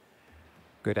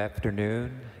Good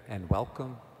afternoon and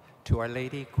welcome to Our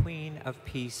Lady Queen of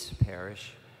Peace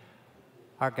Parish.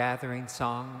 Our gathering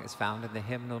song is found in the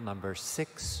hymnal number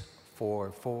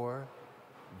 644.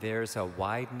 There's a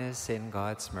wideness in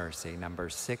God's mercy, number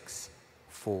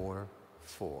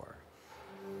 644.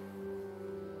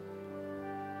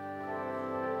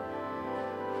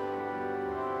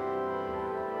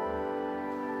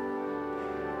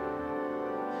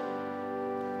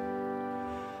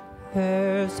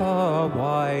 There's a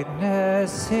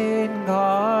wideness in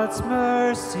God's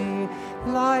mercy,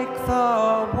 like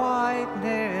the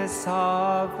wideness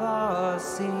of the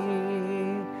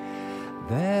sea.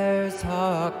 There's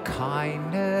a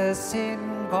kindness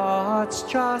in God's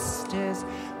justice,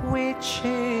 which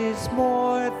is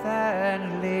more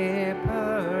than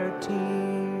liberty.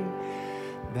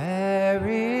 There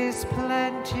is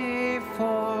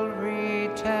plentiful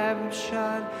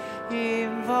redemption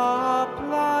in the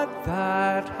blood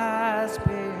that has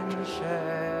been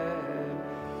shed.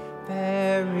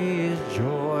 There is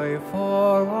joy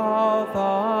for all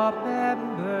the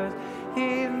members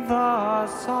in the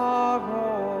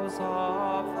sorrows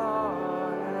of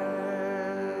the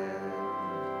head.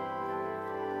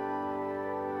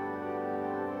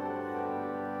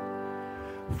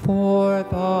 For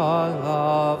the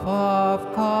love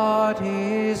of God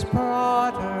is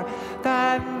broader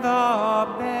than the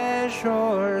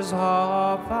measures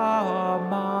of the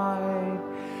mind,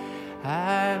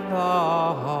 and the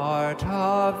heart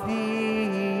of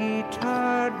the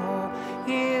Eternal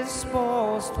is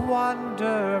most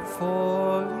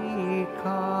wonderfully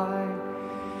kind.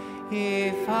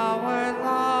 If our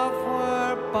love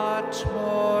were but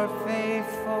more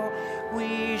faithful,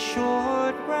 we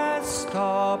should rest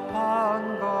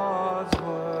upon God's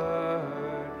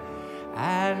word,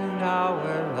 and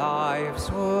our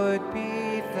lives would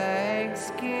be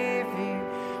thanksgiving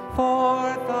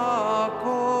for the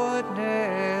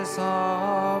goodness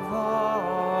of the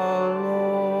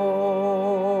Lord.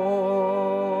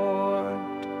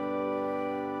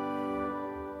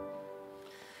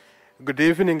 Good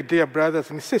evening, dear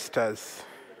brothers and sisters.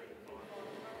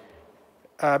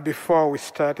 Before we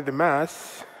start the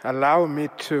Mass, allow me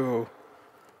to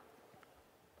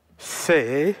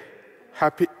say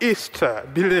Happy Easter,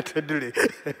 belatedly.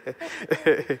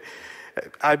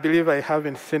 I believe I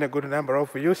haven't seen a good number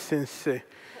of you since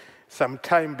some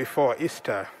time before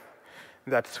Easter.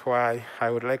 That's why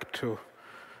I would like to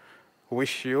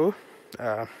wish you,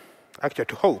 actually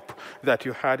to hope that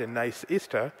you had a nice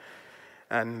Easter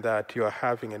and that you are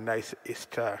having a nice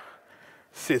Easter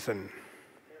season.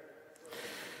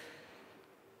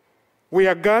 We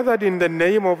are gathered in the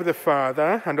name of the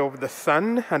Father, and of the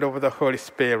Son, and of the Holy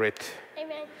Spirit.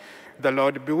 Amen. The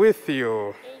Lord be with you.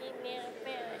 Amen.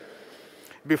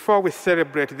 Before we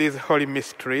celebrate these holy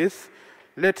mysteries,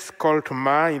 let's call to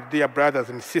mind, dear brothers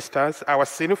and sisters, our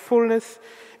sinfulness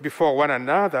before one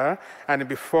another and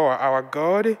before our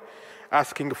God,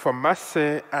 asking for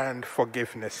mercy and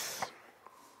forgiveness.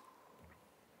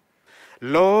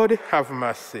 Lord, have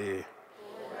mercy.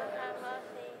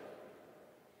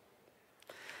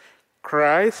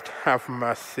 Christ, have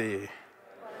mercy.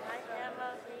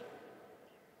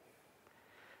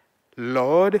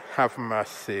 Lord, have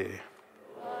mercy.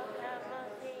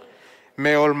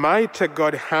 May Almighty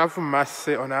God have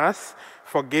mercy on us,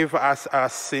 forgive us our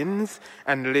sins,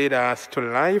 and lead us to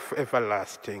life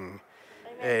everlasting.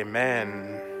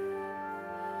 Amen.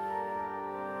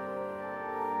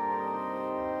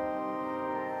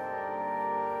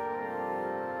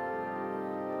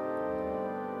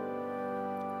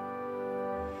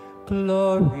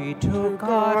 Glory to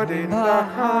God in the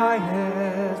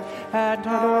highest, and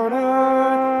on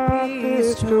earth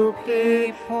peace to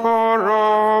people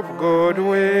of good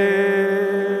will.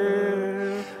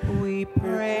 We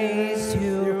praise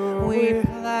you, we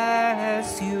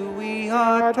bless you, we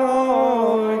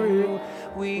adore you,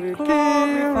 we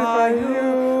glorify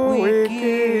you, we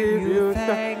give you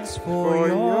thanks for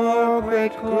your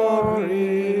great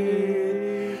glory.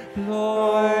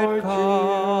 Lord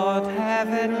God,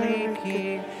 heavenly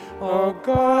King, O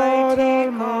God,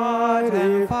 Almighty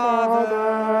and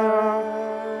Father.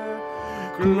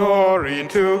 Glory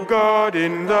to God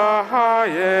in the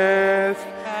highest,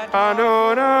 and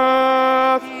on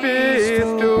earth peace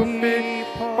to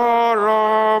people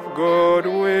of good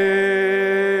will.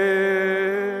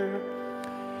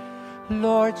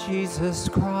 Lord Jesus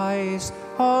Christ,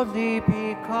 only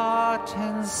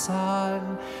begotten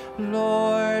Son,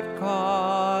 Lord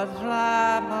God,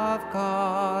 Lamb of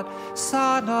God,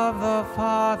 Son of the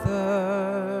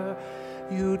Father,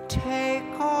 you take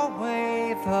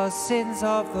away the sins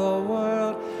of the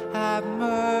world, have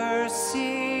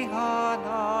mercy on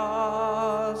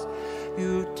us.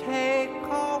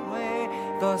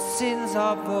 sins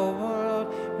of the world,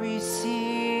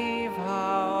 receive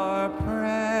our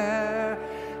prayer.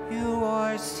 You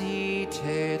are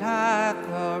seated at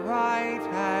the right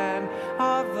hand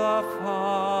of the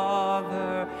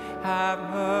Father. Have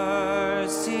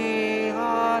mercy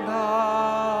on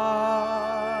us.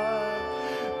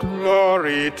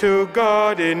 Glory to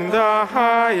God in the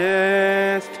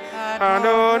highest, and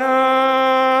on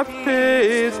earth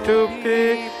peace to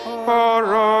people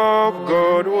of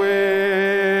good will.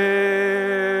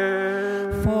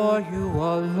 For you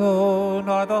alone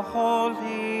are the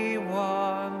Holy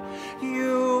One.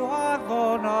 You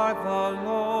alone are the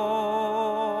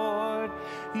Lord.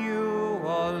 You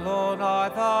alone are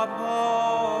the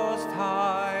Most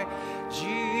High.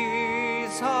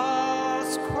 Jesus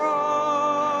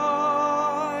Christ,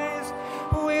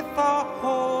 with the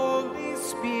Holy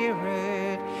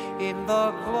Spirit, in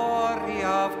the glory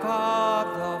of God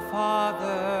the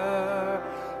Father.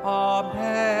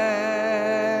 Amen.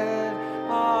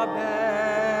 Amen.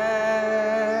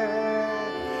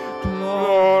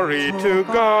 Glory to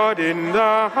God in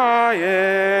the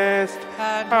highest,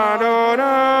 and on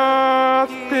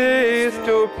earth peace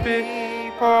to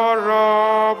people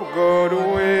of good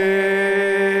will.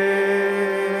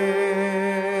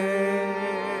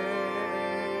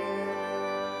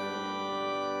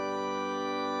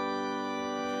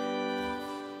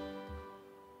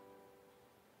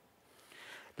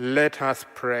 Let us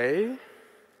pray.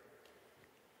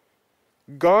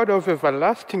 God of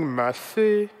everlasting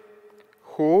mercy,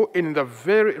 who in the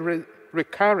very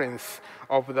recurrence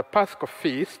of the Paschal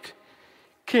feast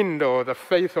kindle the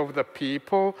faith of the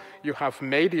people you have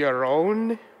made your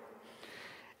own,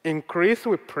 increase,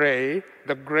 we pray,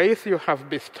 the grace you have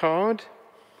bestowed,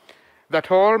 that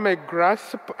all may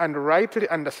grasp and rightly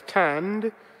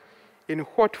understand in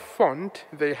what font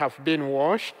they have been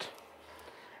washed,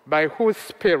 by whose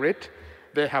Spirit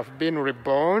they have been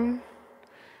reborn,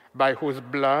 by whose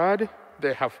blood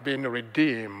they have been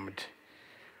redeemed.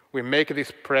 We make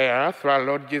this prayer through our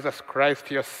Lord Jesus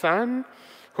Christ, your Son,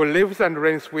 who lives and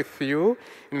reigns with you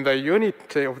in the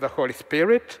unity of the Holy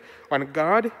Spirit, one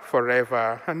God,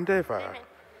 forever and ever. Amen.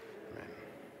 Amen.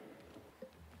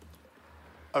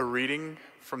 A reading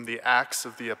from the Acts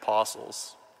of the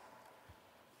Apostles.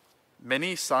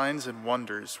 Many signs and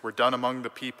wonders were done among the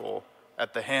people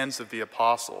at the hands of the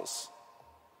apostles.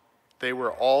 They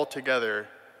were all together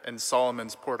in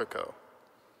Solomon's portico.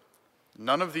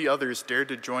 None of the others dared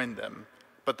to join them,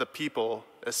 but the people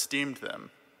esteemed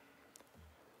them.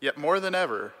 Yet more than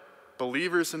ever,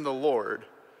 believers in the Lord,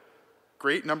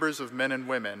 great numbers of men and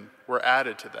women were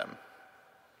added to them.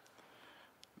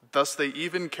 Thus they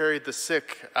even carried the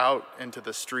sick out into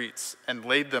the streets and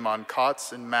laid them on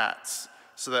cots and mats,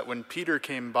 so that when Peter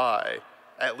came by,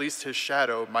 at least his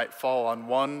shadow might fall on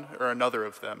one or another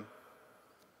of them.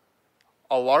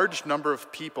 A large number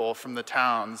of people from the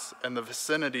towns and the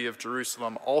vicinity of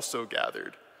Jerusalem also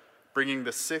gathered, bringing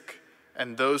the sick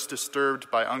and those disturbed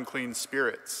by unclean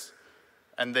spirits,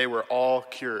 and they were all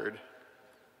cured.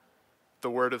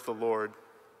 The word of the Lord.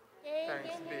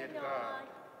 Thanks be to God.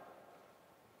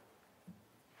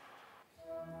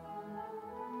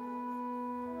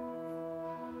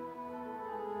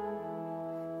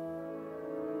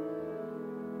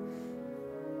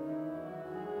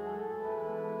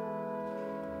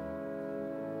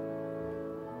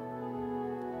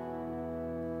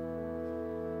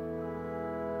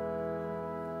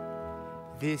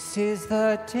 This is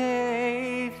the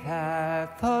day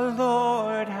that the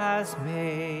Lord has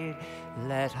made.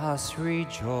 Let us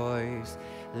rejoice.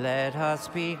 Let us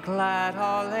be glad.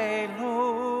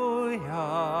 Alleluia.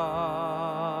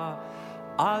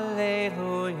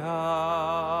 Alleluia.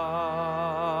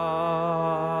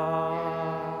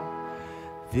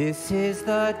 This is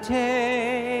the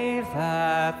day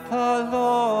that the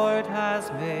Lord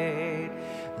has made.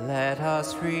 Let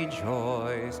us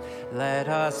rejoice, let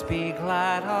us be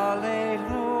glad, alleluia,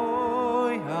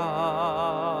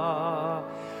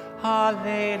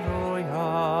 alleluia.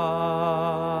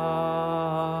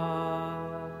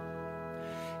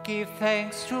 Give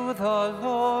thanks to the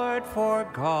Lord, for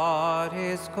God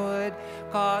is good,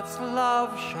 God's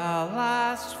love shall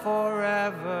last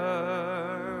forever.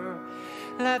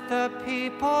 Let the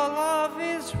people of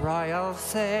Israel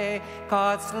say,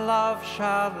 God's love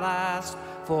shall last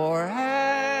forever.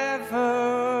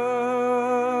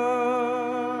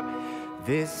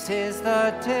 This is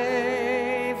the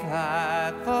day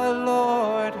that the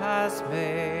Lord has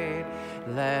made.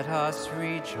 Let us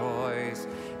rejoice,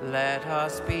 let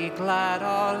us be glad,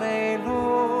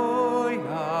 alleluia,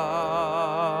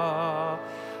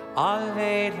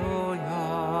 alleluia.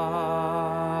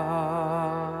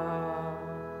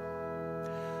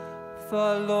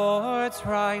 The Lord's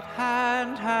right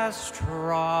hand has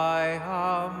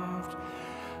triumphed.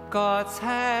 God's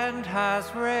hand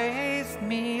has raised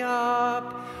me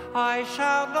up. I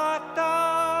shall not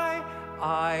die,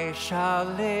 I shall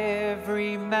live,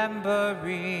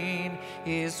 remembering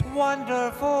his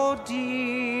wonderful deeds.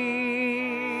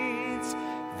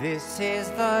 This is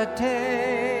the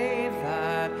day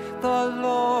that the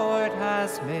Lord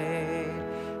has made.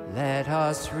 Let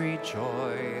us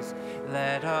rejoice,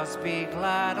 let us be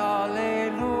glad.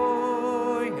 Alleluia,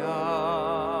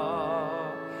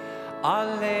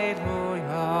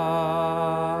 alleluia.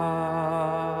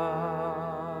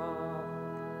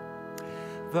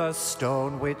 The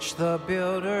stone which the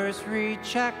builders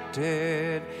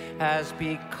rejected has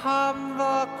become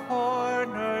the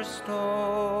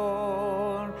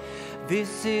cornerstone.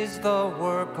 This is the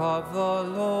work of the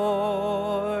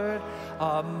Lord,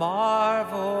 a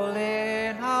marvel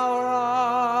in our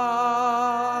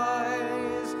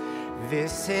eyes.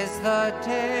 This is the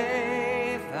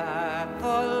day that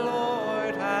the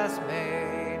Lord has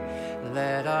made.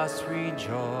 Let us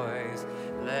rejoice,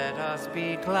 let us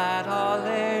be glad.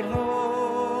 Alleluia,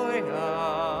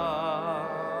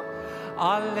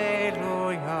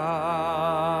 alleluia.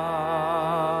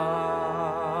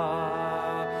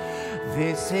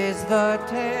 This is the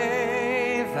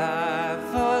day that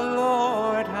the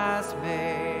Lord has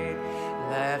made.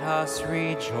 Let us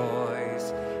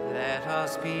rejoice, let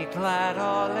us be glad.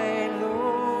 Alleluia,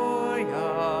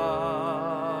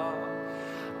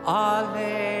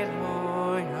 alleluia.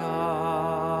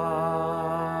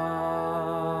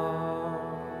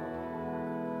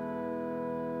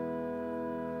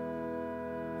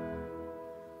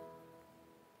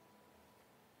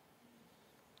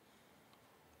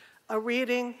 A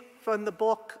reading from the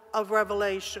book of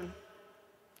Revelation.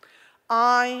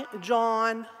 I,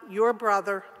 John, your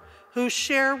brother, who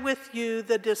share with you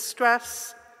the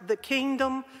distress, the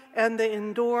kingdom, and the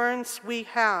endurance we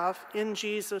have in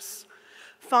Jesus,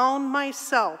 found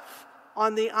myself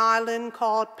on the island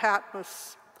called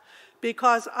Patmos,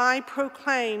 because I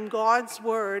proclaimed God's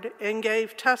word and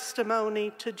gave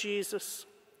testimony to Jesus.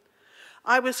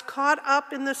 I was caught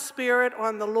up in the Spirit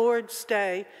on the Lord's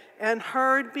day and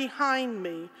heard behind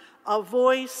me a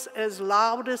voice as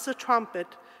loud as a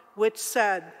trumpet, which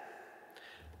said,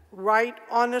 "Write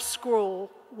on a scroll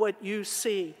what you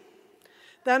see."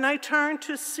 Then I turned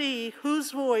to see whose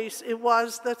voice it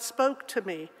was that spoke to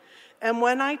me, and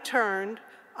when I turned,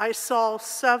 I saw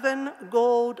 7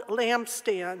 gold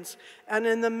lampstands, and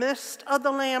in the midst of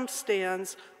the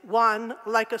lampstands, one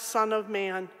like a son of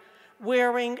man,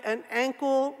 wearing an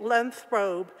ankle-length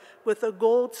robe with a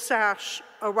gold sash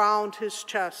around his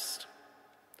chest.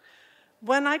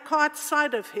 When I caught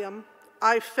sight of him,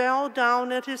 I fell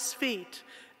down at his feet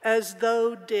as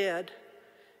though dead.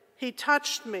 He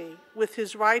touched me with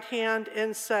his right hand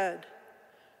and said,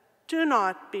 "Do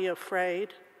not be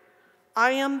afraid.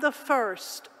 I am the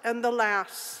first and the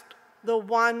last, the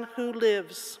one who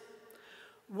lives.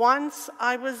 Once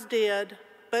I was dead,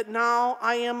 but now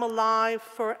I am alive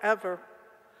forever.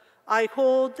 I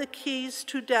hold the keys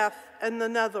to death and the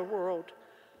netherworld.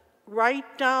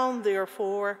 Write down,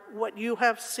 therefore, what you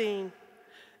have seen,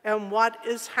 and what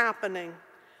is happening,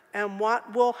 and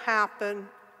what will happen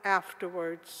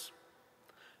afterwards."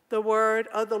 The word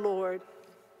of the Lord.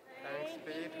 Thanks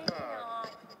be to God.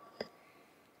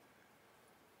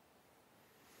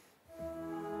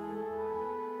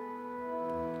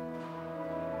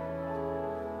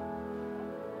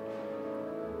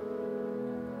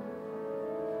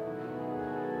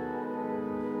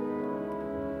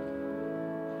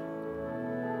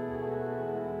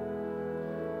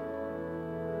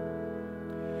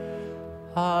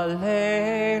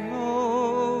 Alleluia,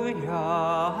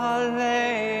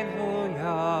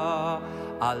 alleluia,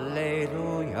 alleluia,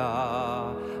 alleluia,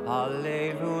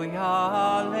 alleluia,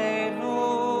 alleluia,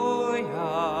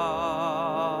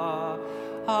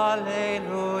 alleluia,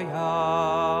 alleluia,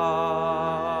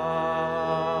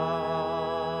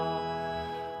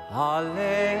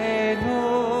 alleluia.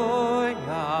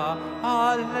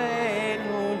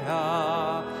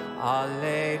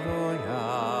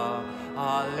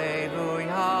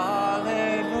 Alleluia,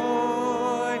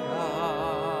 alleluia,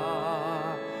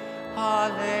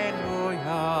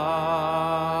 alleluia.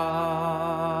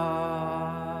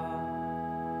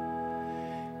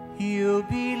 You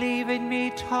believe in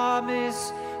me,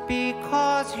 Thomas,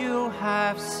 because you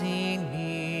have seen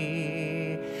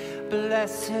me.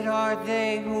 Blessed are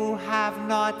they who have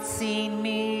not seen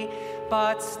me,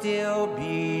 but still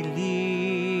believe.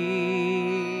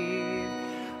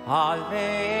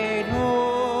 Alleluia,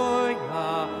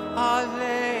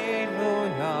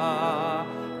 alleluia,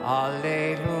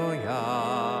 alleluia,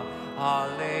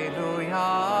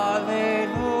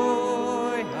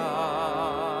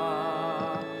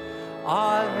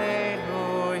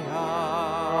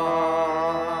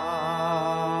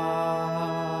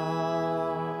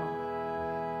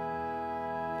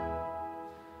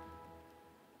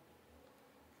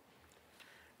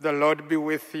 The Lord be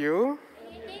with you.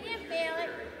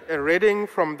 A reading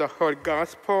from the Holy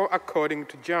Gospel according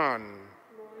to John.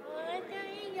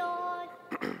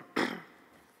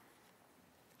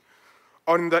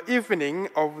 On the evening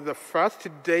of the first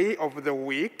day of the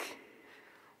week,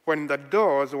 when the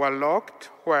doors were locked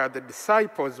where the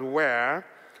disciples were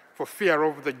for fear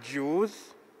of the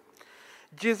Jews,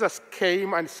 Jesus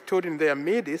came and stood in their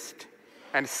midst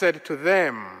and said to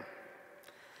them,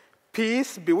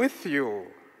 "Peace be with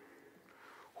you."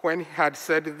 When he had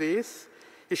said this,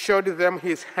 he showed them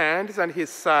his hands and his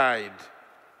side.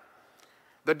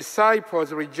 The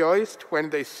disciples rejoiced when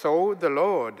they saw the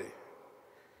Lord.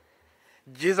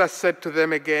 Jesus said to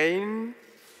them again,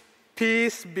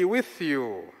 "Peace be with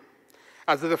you.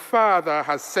 As the Father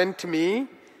has sent me,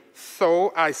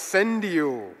 so I send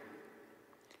you."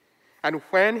 And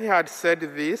when he had said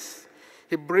this,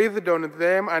 he breathed on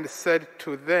them and said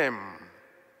to them,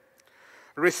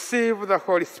 "Receive the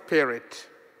Holy Spirit.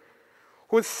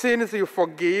 Whose sins you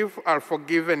forgive are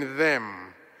forgiven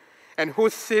them, and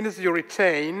whose sins you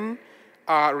retain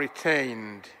are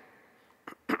retained."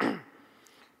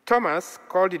 Thomas,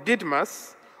 called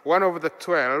Didymus, one of the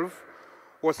 12,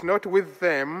 was not with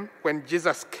them when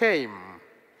Jesus came.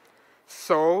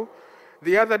 So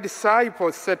the other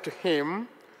disciples said to him,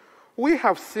 "We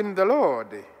have seen the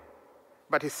Lord."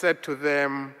 But he said to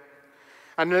them,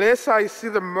 "Unless I see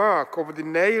the mark of the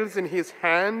nails in his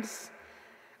hands,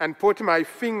 and put my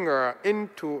finger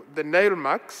into the nail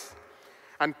marks,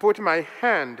 and put my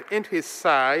hand into his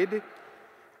side,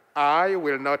 I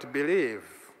will not believe."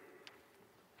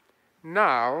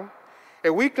 Now,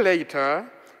 a week later,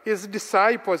 his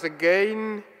disciples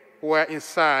again were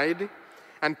inside,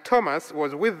 and Thomas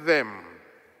was with them.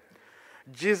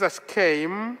 Jesus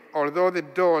came, although the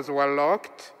doors were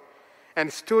locked,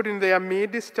 and stood in their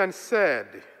midst and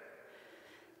said,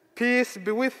 "Peace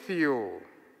be with you."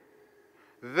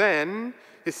 Then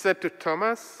he said to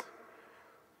Thomas,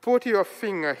 "Put your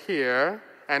finger here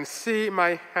and see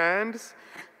my hands,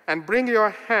 and bring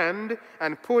your hand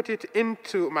and put it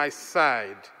into my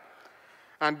side.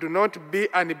 And do not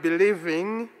be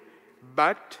unbelieving,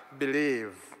 but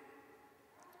believe."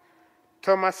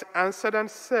 Thomas answered and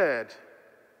said,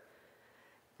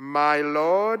 "My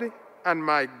Lord and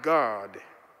my God."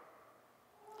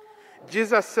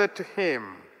 Jesus said to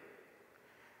him,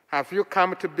 "Have you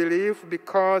come to believe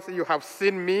because you have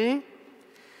seen me?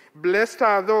 Blessed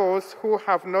are those who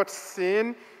have not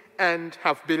seen and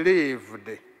have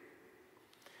believed."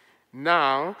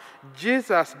 Now,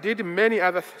 Jesus did many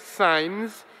other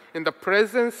signs in the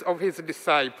presence of his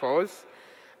disciples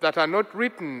that are not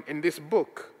written in this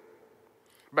book.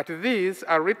 But these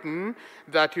are written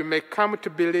that you may come to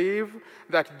believe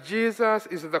that Jesus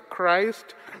is the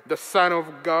Christ, the Son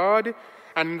of God,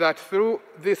 and that through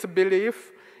this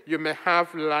belief you may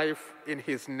have life in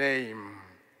his name.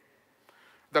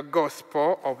 The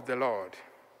Gospel of the Lord.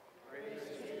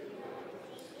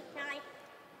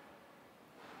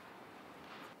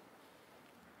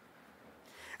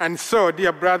 And so,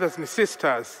 dear brothers and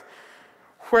sisters,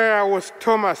 where was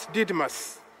Thomas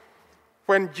Didymus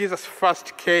when Jesus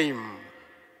first came?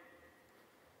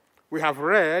 We have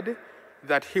read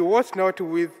that he was not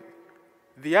with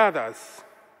the others.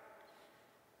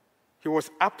 He was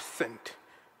absent,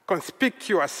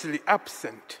 conspicuously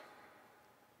absent.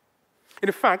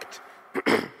 In fact,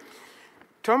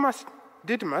 Thomas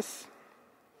Didymus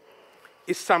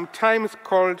is sometimes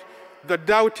called the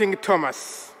Doubting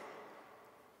Thomas.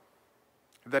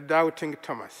 The Doubting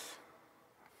Thomas.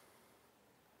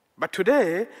 But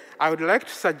today, I would like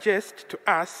to suggest to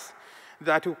us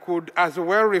that we could as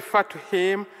well refer to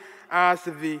him as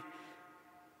the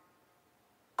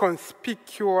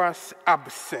conspicuous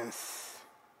absence.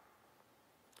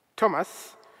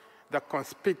 Thomas, the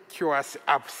conspicuous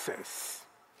absence.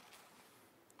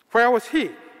 Where was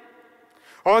he?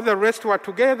 All the rest were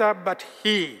together, but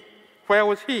he, where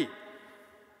was he?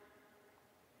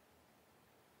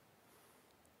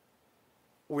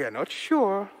 We are not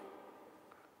sure.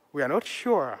 We are not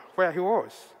sure where he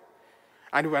was.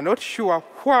 And we are not sure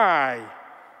why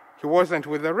he wasn't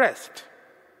with the rest.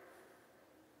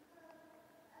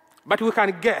 But we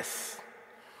can guess.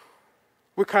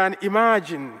 We can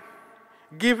imagine,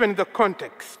 given the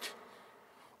context.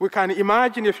 We can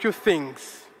imagine a few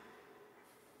things.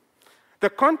 The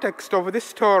context of this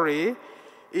story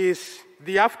is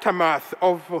the aftermath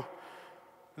of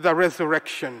the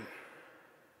resurrection.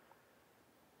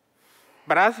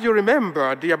 But as you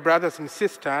remember, dear brothers and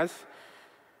sisters,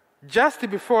 just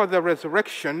before the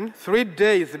resurrection, 3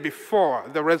 days before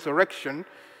the resurrection,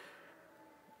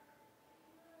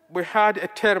 we had a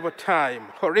terrible time,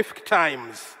 horrific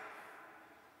times.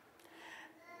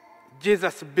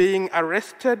 Jesus being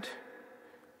arrested,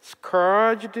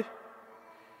 scourged,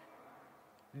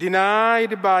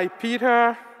 denied by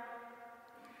Peter,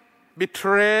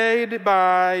 betrayed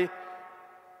by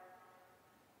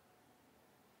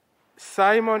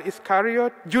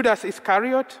Judas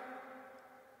Iscariot,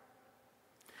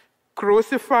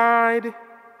 crucified,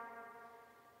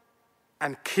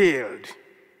 and killed.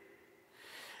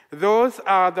 Those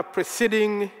are the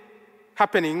preceding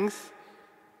happenings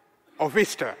of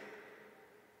Easter.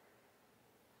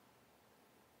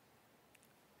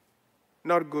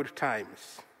 Not good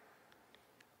times.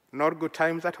 Not good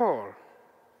times at all.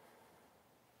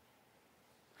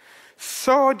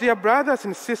 So, dear brothers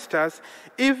and sisters,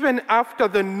 even after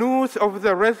the news of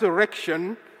the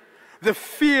resurrection, the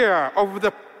fear of the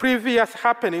previous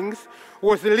happenings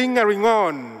was lingering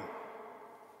on.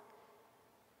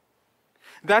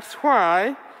 That's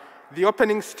why the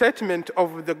opening statement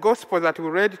of the gospel that we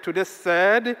read today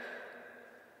said,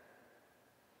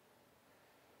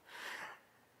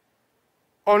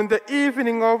 on the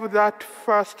evening of that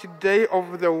first day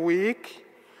of the week,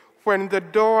 when the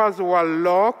doors were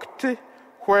locked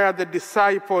where the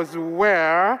disciples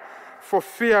were for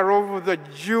fear of the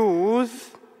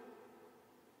Jews,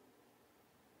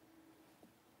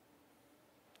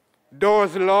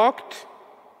 doors locked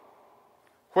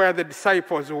where the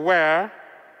disciples were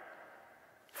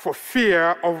for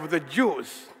fear of the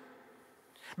Jews.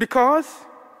 Because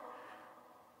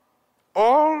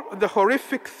all the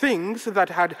horrific things that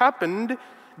had happened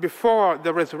before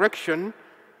the resurrection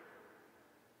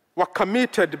were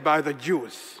committed by the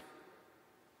Jews.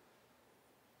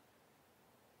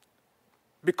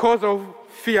 Because of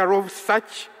fear of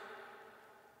such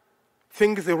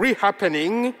things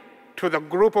re-happening to the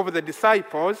group of the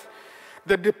disciples,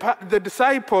 the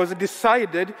disciples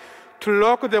decided to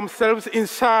lock themselves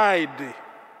inside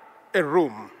a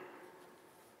room.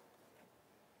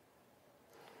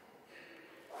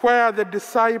 Where the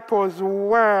disciples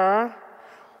were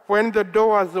when the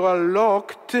doors were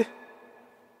locked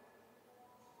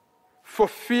for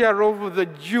fear of the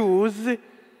Jews,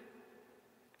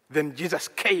 then Jesus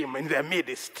came in their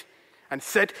midst and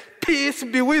said, "Peace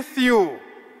be with you."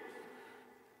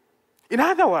 In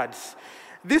other words,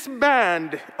 this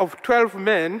band of 12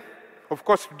 men, of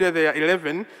course today they are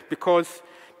 11 because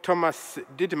Thomas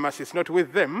Didymus is not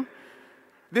with them,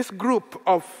 this group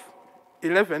of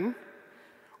 11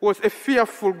 was a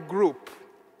fearful group,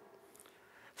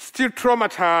 still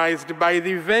traumatized by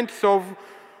the events of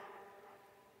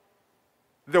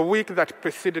the week that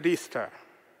preceded Easter,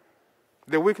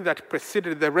 the week that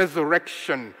preceded the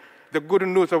resurrection, the good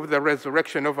news of the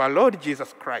resurrection of our Lord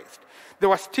Jesus Christ. They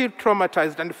were still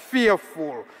traumatized and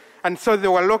fearful, and so they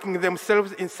were locking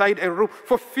themselves inside a room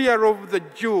for fear of the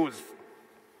Jews.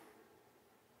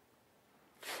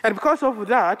 And because of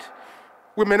that,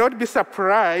 we may not be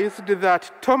surprised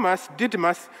that Thomas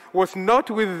Didymus was not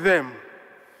with them.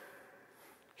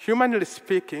 Humanly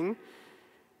speaking,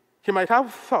 he might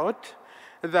have thought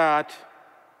that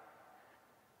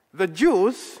the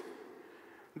Jews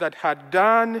that had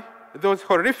done those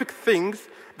horrific things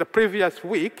the previous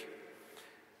week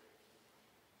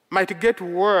might get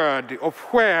word of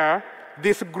where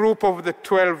this group of the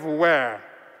 12 were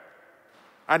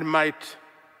and might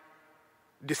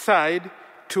decide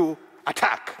to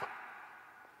attack.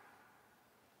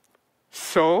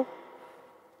 So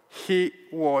he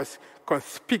was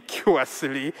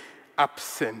conspicuously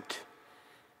absent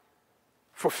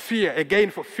for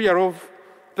fear of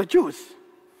the Jews.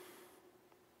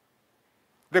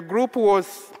 The group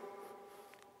was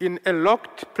in a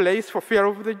locked place for fear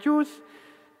of the Jews.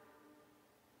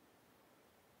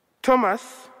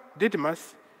 Thomas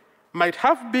Didymus might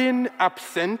have been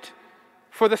absent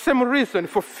for the same reason,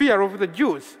 for fear of the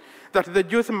Jews, that the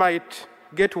Jews might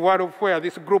get word of where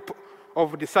this group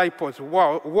of disciples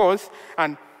was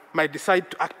and might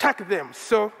decide to attack them.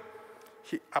 So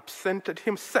he absented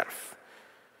himself.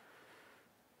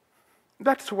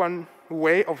 That's one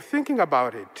way of thinking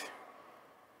about it.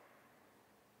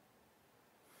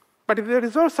 But there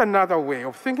is also another way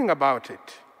of thinking about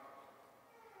it.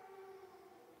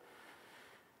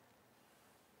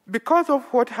 Because of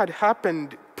what had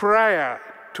happened prior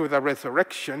to the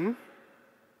resurrection,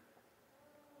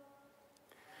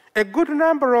 a good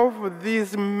number of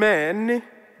these men,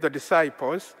 the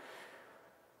disciples,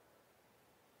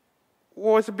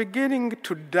 was beginning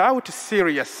to doubt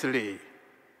seriously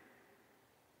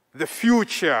the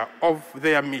future of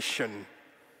their mission.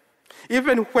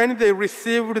 Even when they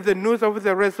received the news of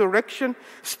the resurrection,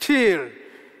 still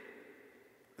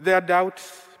their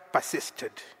doubts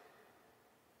persisted.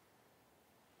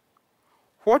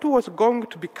 What was going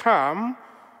to become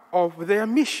of their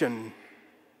mission.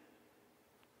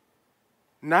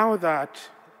 Now that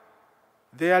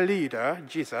their leader,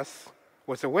 Jesus,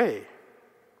 was away,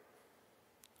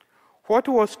 what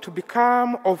was to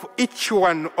become of each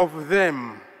one of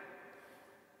them?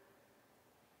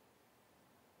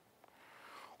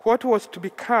 What was to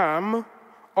become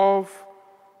of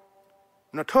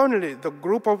not only the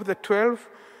group of the 12,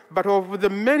 but of the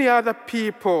many other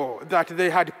people that they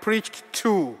had preached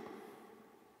to?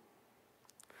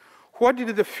 What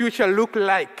did the future look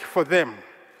like for them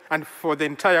and for the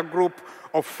entire group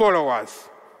of followers,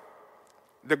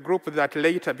 the group that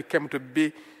later became to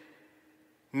be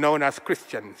known as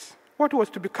Christians? What was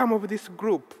to become of this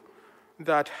group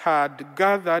that had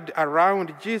gathered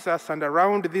around Jesus and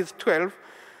around these 12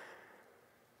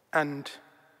 and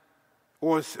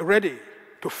was ready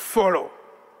to follow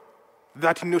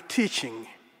that new teaching?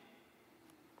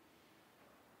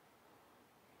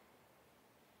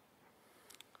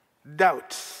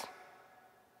 Doubts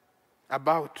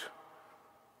about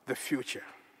the future,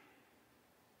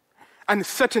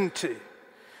 uncertainty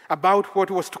about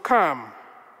what was to come.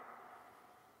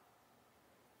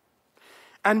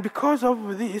 And because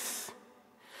of this,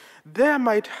 there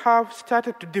might have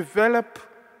started to develop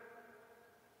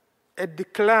a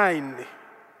decline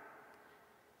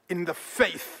in the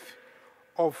faith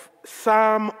of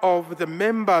some of the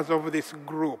members of this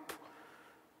group,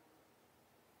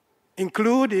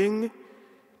 including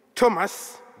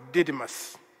Thomas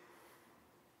Didymus,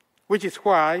 which is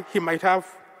why he might have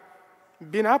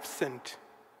been absent.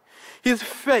 His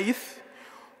faith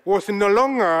was no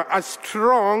longer as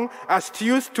strong as it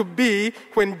used to be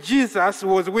when Jesus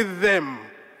was with them.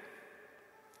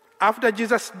 After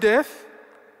Jesus' death,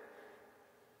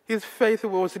 his faith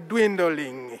was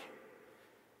dwindling.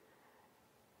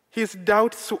 His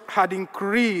doubts had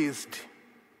increased,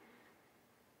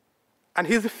 and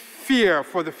his fear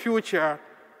for the future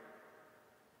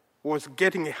was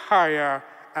getting higher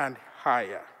and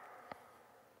higher.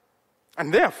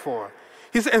 And therefore,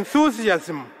 his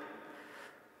enthusiasm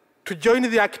to join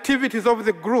the activities of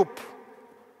the group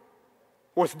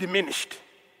was diminished.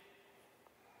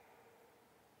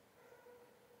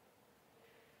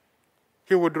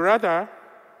 He would rather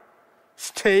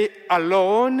stay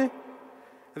alone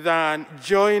than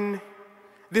join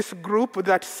this group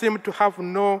that seemed to have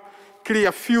no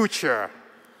clear future.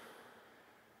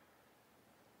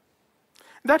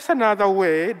 That's another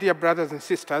way, dear brothers and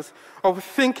sisters, of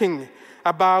thinking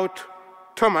about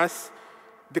Thomas,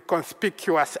 the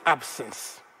conspicuous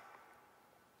absence.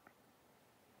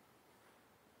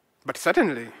 But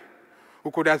certainly,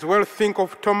 we could as well think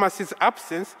of Thomas's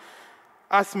absence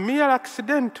as mere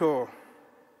accidental.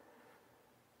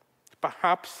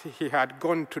 Perhaps he had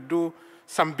gone to do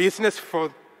some business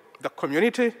for the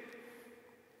community,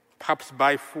 perhaps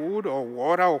buy food or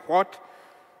water or what,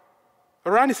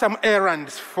 run some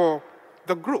errands for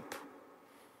the group.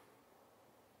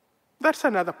 That's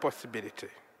another possibility.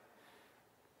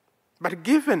 But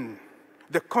given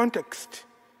the context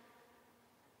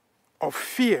of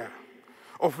fear,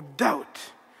 of doubt,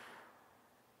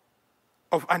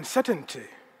 of uncertainty,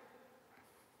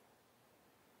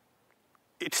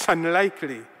 it's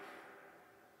unlikely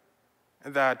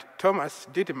that Thomas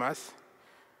Didymus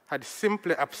had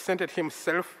simply absented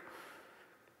himself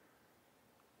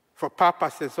for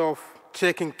purposes of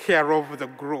taking care of the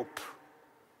group.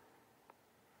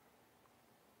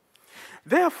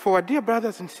 Therefore, dear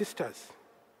brothers and sisters,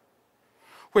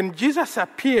 when Jesus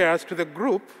appears to the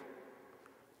group,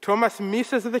 Thomas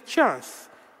misses the chance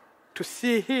to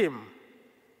see him.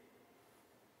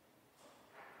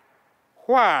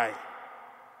 Why?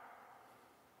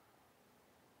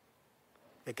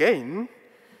 Again,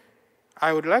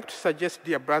 I would like to suggest,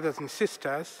 dear brothers and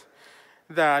sisters,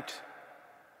 that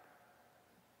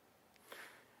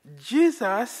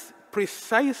Jesus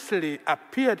precisely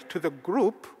appeared to the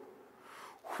group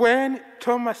when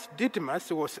Thomas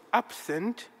Didymus was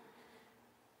absent,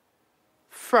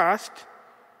 first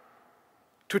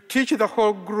to teach the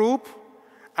whole group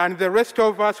and the rest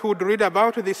of us who would read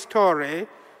about this story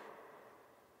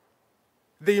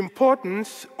the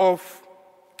importance of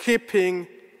keeping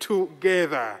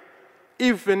together,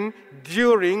 even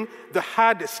during the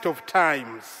hardest of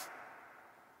times.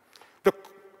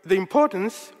 The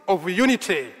importance of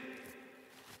unity,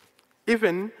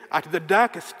 even at the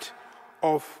darkest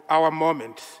of our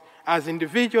moments, as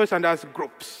individuals and as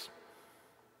groups.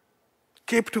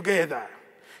 Keep together.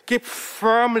 Keep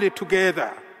firmly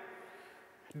together.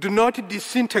 Do not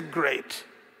disintegrate.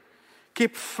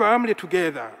 Keep firmly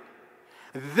together.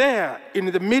 There,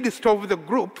 in the midst of the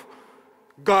group,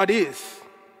 God is.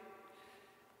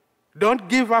 Don't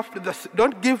give up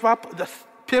the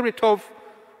spirit of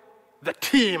the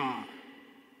team,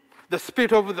 the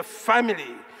spirit of the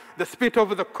family, the spirit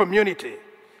of the community.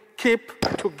 Keep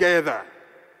together.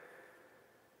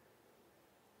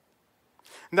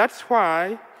 That's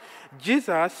why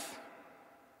Jesus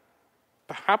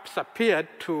perhaps appeared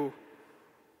to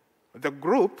the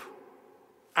group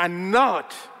and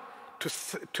not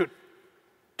to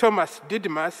Thomas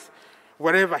Didymus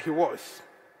wherever he was.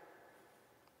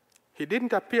 He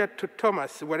didn't appear to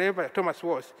Thomas wherever Thomas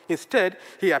was. Instead,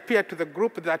 he appeared to the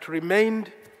group that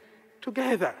remained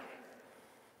together.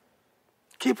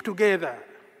 Keep together.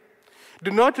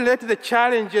 Do not let the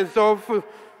challenges of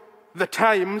the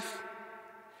times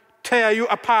tear you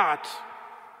apart,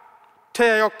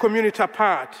 tear your community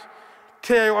apart,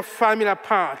 tear your family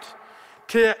apart,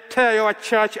 tear your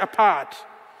church apart,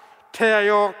 tear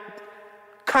your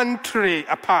country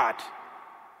apart.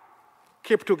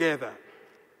 Keep together.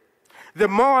 The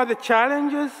more the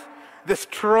challenges, the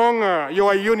stronger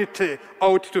your unity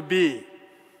ought to be.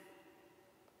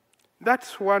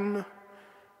 That's one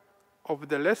of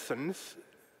the lessons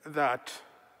that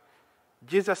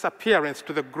Jesus' appearance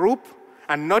to the group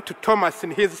and not to Thomas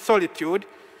in his solitude,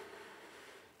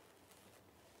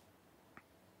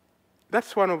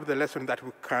 that's one of the lessons that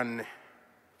we can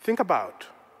think about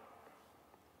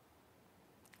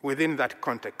within that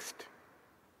context.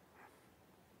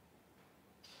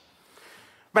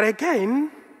 But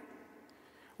again,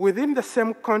 within the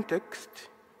same context,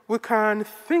 we can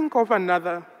think of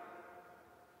another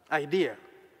idea.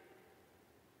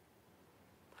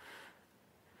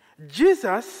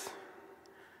 Jesus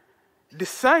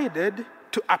decided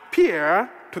to appear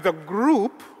to the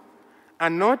group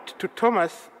and not to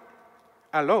Thomas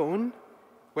alone,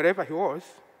 wherever he was,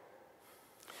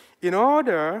 in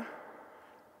order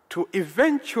to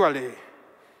eventually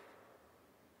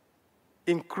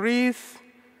increase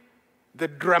the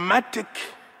dramatic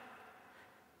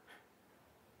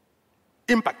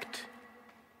impact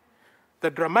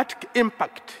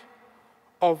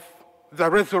of the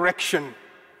resurrection.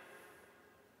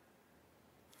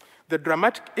 The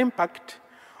dramatic impact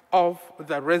of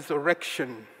the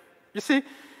resurrection. You see,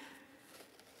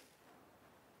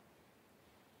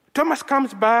 Thomas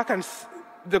comes back and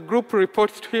the group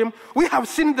reports to him, "We have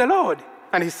seen the Lord."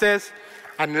 And he says,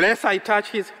 "Unless I touch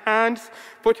his hands,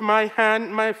 put my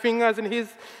fingers in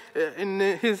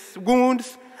his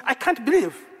wounds, I can't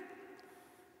believe."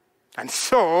 And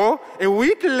so, a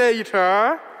week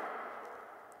later,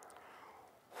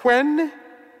 when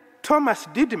Thomas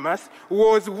Didymus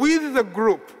was with the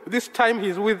group, this time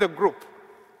he's with the group,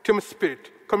 team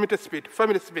spirit, community spirit,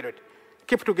 family spirit.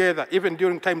 Keep together even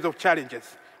during times of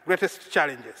challenges, greatest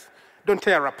challenges. Don't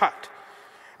tear apart.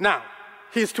 Now,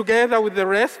 he's together with the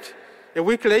rest. A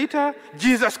week later,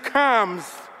 Jesus comes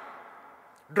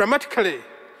dramatically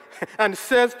and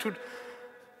says to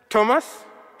Thomas,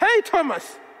 "Hey,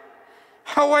 Thomas,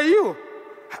 how are you?"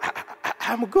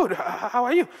 "I'm good. How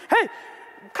are you?" "Hey,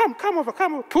 come over.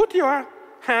 Put your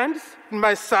hands in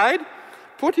my side.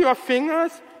 Put your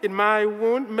fingers in my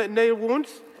nail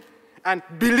wounds and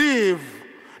believe.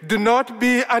 Do not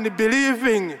be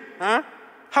unbelieving." Huh?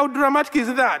 How dramatic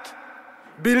is that?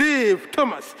 Believe,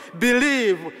 Thomas.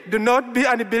 Believe. Do not be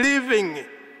unbelieving.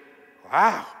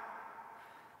 Wow.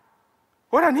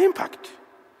 What an impact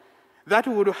that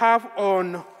would have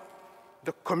on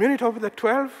the community of the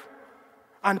 12,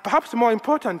 and perhaps more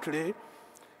importantly,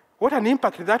 what an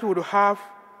impact that would have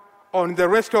on the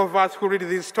rest of us who read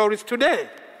these stories today.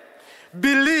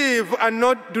 Believe and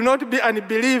do not be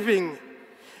unbelieving.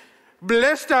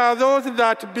 Blessed are those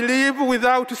that believe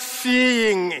without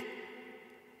seeing.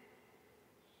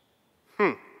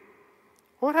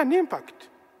 What an impact.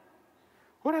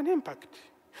 What an impact.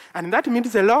 And that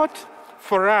means a lot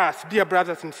for us, dear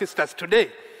brothers and sisters,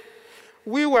 today.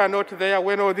 We were not there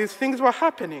when all these things were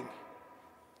happening.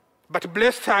 But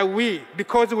blessed are we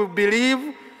because we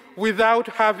believe without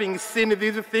having seen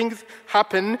these things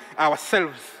happen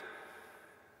ourselves.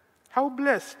 How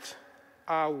blessed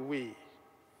are we?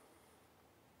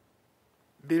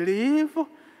 Believe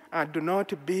and do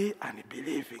not be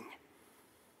unbelieving.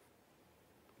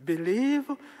 Believe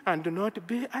and do not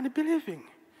be unbelieving.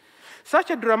 Such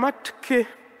a dramatic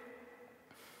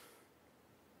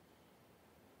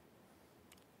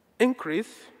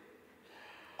increase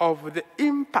of the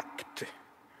impact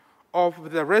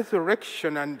of the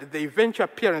resurrection and the eventual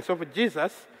appearance of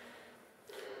Jesus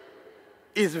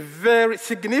is very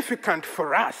significant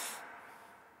for us.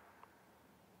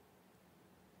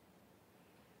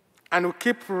 And we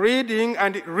keep reading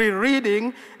and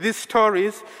rereading these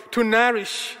stories to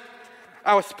nourish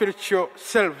our spiritual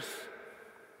selves,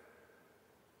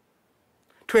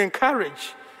 to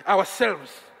encourage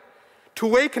ourselves, to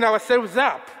waken ourselves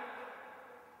up,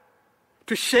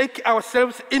 to shake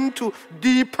ourselves into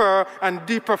deeper and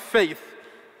deeper faith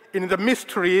in the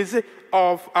mysteries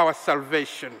of our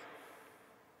salvation.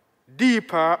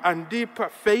 Deeper and deeper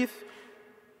faith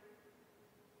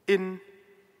in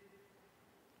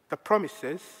the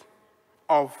promises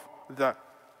of the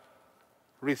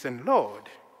risen Lord.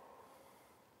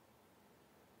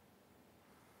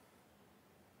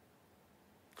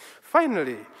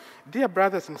 Finally, dear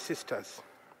brothers and sisters,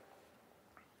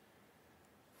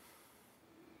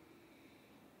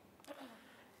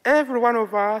 every one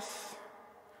of us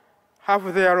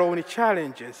have their own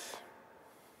challenges,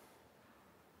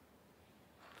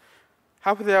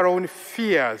 have their own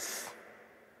fears,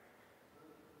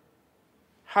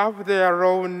 have their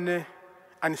own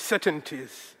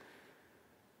uncertainties.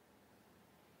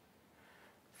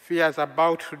 Fears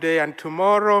about today and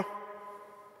tomorrow,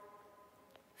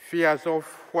 fears of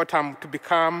what I'm to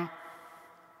become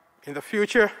in the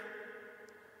future,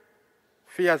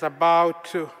 fears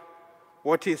about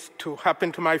what is to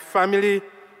happen to my family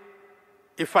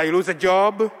if I lose a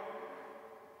job,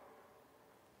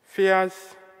 fears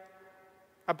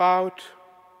about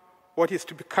what is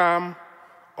to become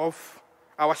of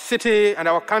our city and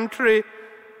our country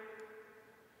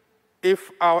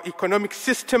if our economic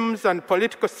systems and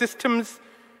political systems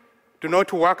do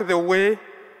not work the way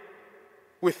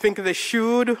we think they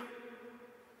should.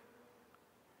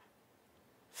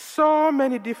 So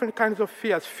many different kinds of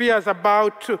fears. Fears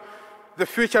about the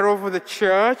future of the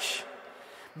church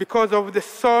because of the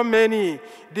so many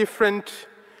different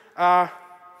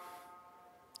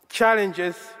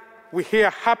challenges we hear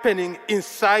happening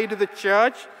inside the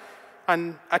church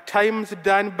and at times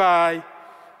done by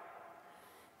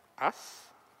us,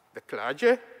 the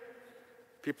clergy,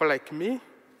 people like me,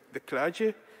 the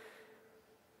clergy.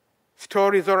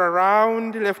 Stories all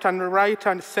around, left and right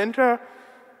and center.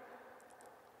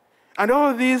 And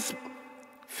all these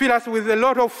fill us with a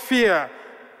lot of fear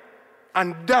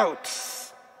and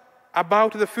doubts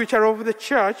about the future of the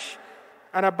church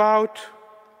and about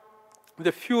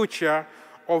the future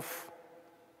of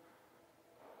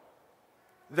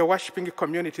the worshiping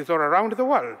communities all around the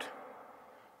world.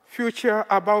 Future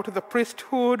about the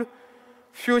priesthood,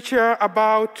 future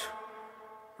about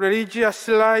religious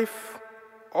life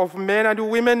of men and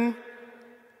women,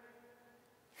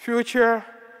 future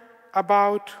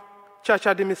about church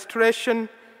administration,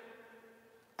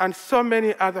 and so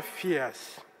many other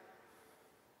fears.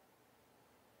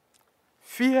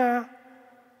 Fear,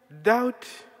 doubt,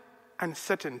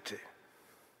 uncertainty.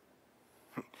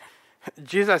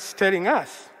 Jesus is telling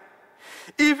us,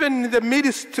 even in the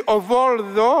midst of all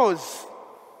those,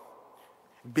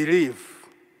 believe.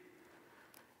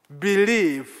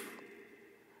 Believe.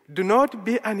 Do not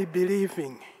be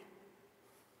unbelieving.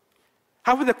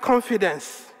 Have the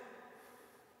confidence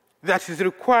that is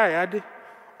required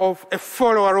of a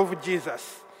follower of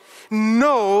Jesus.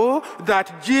 Know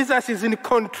that Jesus is in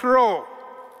control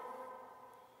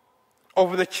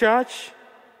of the church,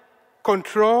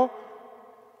 control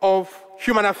of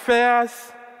human affairs,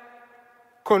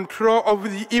 control of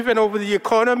even of the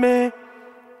economy,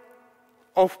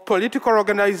 of political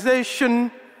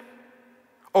organization,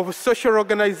 of social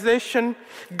organization.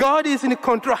 God is in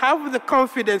control. Have the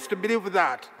confidence to believe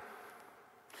that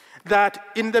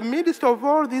in the midst of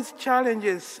all these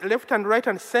challenges, left and right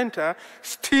and center,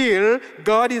 still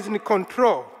God is in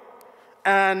control.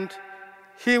 And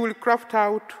he will craft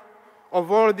out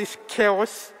of all this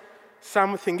chaos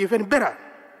something even better.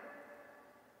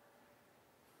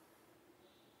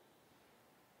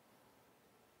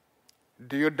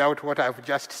 Do you doubt what I've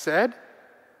just said?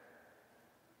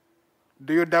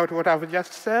 Do you doubt what I've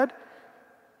just said?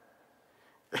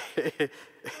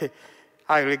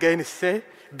 I will again say,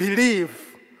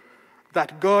 believe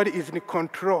that God is in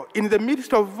control in the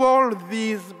midst of all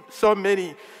these so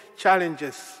many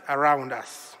challenges around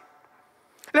us.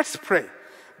 Let's pray,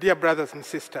 dear brothers and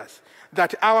sisters,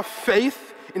 that our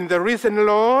faith in the risen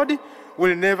Lord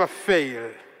will never fail,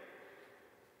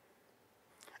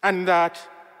 and that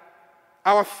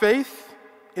our faith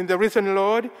in the risen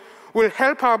Lord will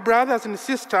help our brothers and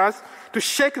sisters to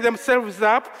shake themselves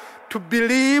up, to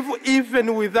believe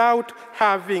even without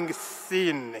having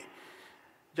seen.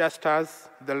 Just as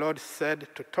the Lord said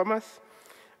to Thomas,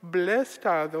 blessed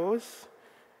are those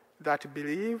that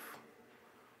believe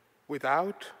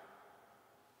without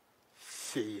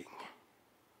seeing.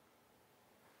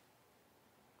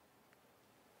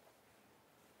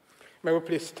 May we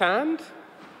please stand?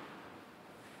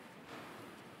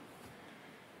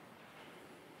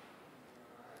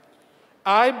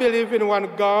 I believe in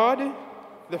one God,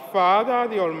 the Father,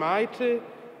 the Almighty,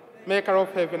 maker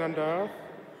of heaven and earth,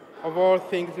 of all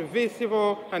things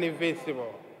visible and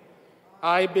invisible.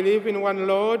 I believe in one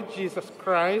Lord, Jesus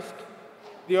Christ,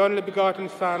 the only begotten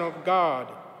Son of God,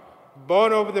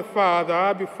 born of the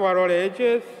Father before all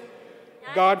ages,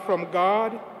 God from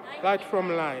God, light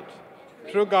from light,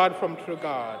 true God from true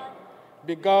God,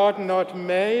 begotten, not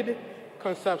made,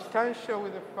 consubstantial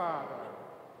with the Father.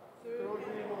 Through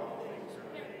him all things are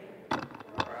made.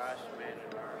 For us men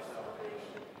and our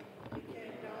salvation. He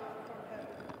came down from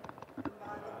heaven, and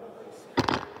by the Holy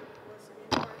Spirit was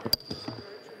incarnate of the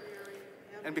Virgin Mary,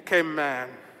 and became man.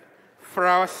 For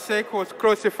our sake was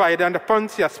crucified under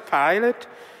Pontius Pilate.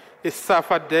 He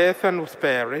suffered death and was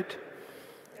buried,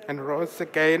 and rose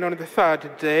again on the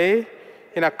third day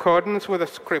in accordance with the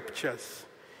Scriptures.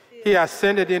 He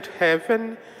ascended into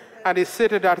heaven and is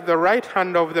seated at the right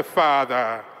hand of the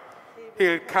Father.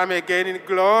 He'll come again in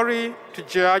glory to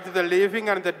judge the living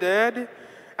and the dead,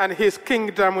 and his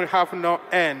kingdom will have no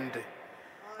end.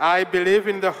 I believe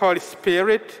in the Holy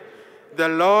Spirit, the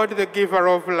Lord, the giver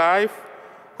of life,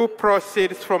 who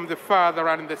proceeds from the Father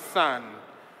and the Son,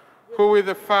 who with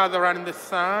the Father and the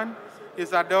Son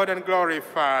is adored and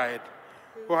glorified,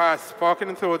 who has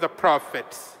spoken through the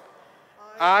prophets.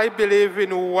 I believe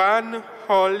in one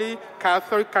holy,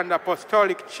 Catholic, and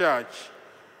Apostolic Church.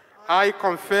 I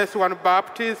confess one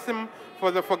baptism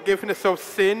for the forgiveness of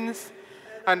sins,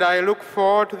 and I look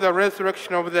forward to the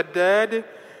resurrection of the dead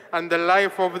and the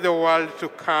life of the world to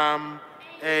come.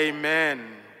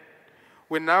 Amen.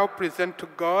 We now present to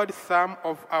God some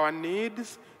of our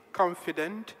needs,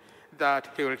 confident that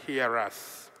he will hear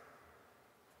us.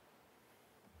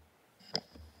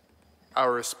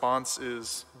 Our response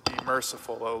is, "Be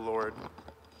merciful, O Lord,"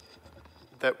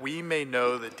 that we may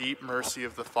know the deep mercy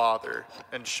of the Father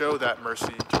and show that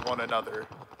mercy to one another.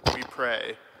 We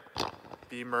pray,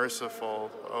 "Be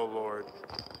merciful, O Lord."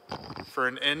 For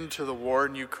an end to the war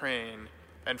in Ukraine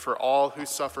and for all who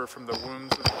suffer from the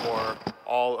wounds of war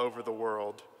all over the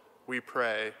world, we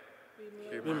pray,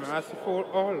 "Be merciful,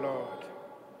 O Lord."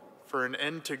 For an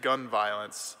end to gun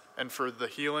violence and for the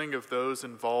healing of those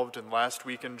involved in last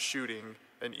weekend's shooting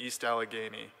in East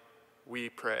Allegheny, we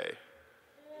pray,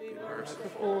 "Be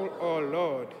merciful, O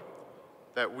Lord."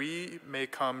 That we may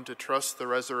come to trust the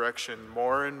resurrection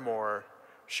more and more,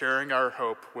 sharing our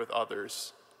hope with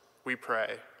others, we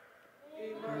pray,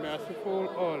 Be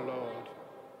merciful, O Lord.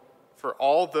 For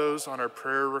all those on our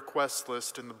prayer request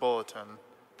list in the bulletin,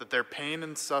 that their pain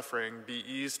and suffering be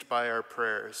eased by our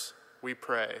prayers, we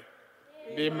pray,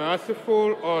 Be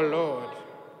merciful, O Lord.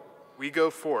 We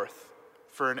go forth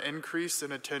for an increase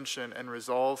in attention and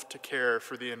resolve to care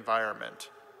for the environment,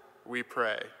 we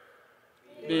pray,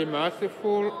 Be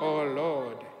merciful, O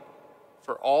Lord.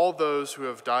 For all those who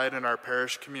have died in our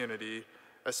parish community,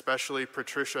 especially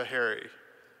Patricia Harry,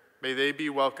 may they be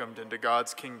welcomed into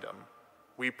God's kingdom,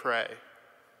 we pray,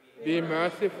 Be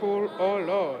merciful, O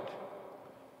Lord.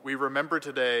 We remember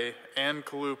today Anne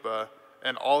Kalupa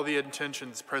and all the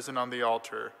intentions present on the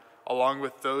altar, along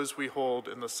with those we hold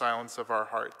in the silence of our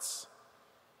hearts.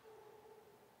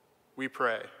 We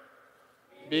pray,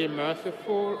 Be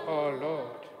merciful, O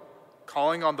Lord.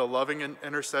 Calling on the loving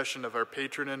intercession of our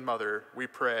patron and mother, we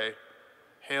pray,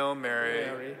 Hail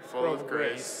Mary, full of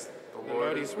grace, the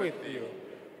Lord is with you.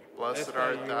 Blessed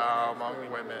art thou among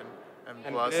women, and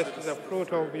blessed is the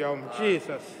fruit of your womb,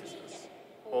 Jesus.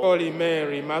 Holy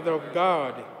Mary, Mother of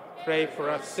God, pray for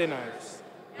us sinners,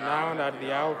 now and at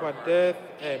the hour of our death.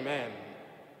 Amen.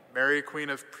 Mary, Queen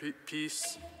of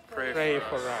Peace, pray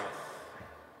for us.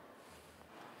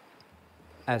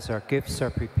 As our gifts are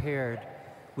prepared,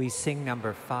 we sing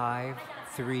number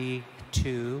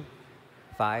 532,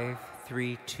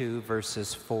 532,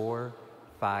 verses 4,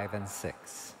 5, and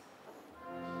 6.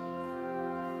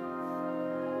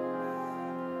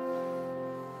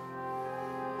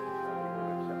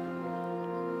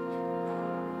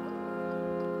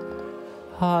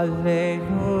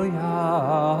 Hallelujah,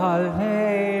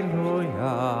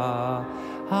 hallelujah,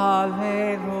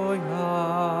 hallelujah.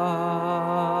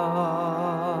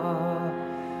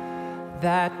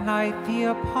 That night the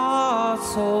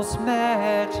apostles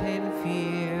met in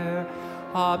fear.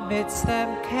 Amidst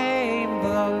them came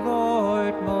the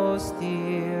Lord most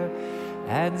dear,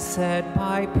 and said,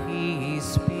 My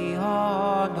peace be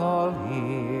on all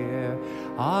here.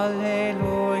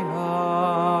 Alleluia.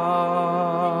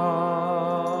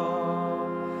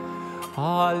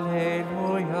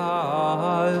 Alleluia,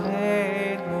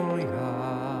 alleluia,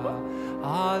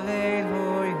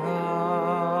 alleluia.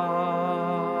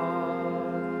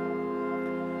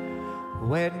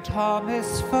 When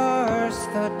Thomas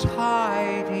first the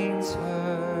tidings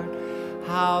heard,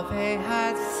 how they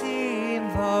had seen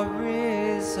the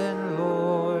risen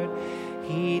Lord.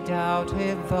 He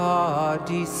doubted the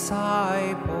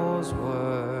disciples'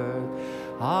 word.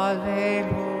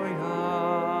 Alleluia.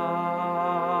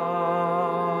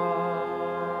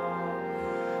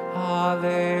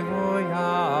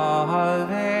 Alleluia.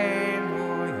 Alleluia.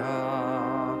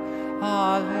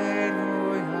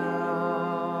 Alleluia.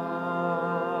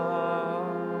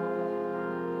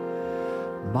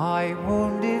 My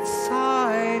wounded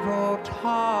side, O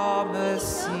Thomas,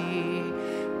 see.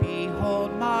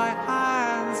 Behold my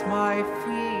hands, my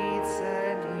feet,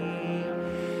 said he.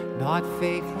 Not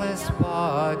faithless,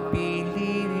 but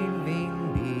believing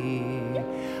me.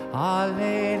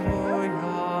 Alleluia.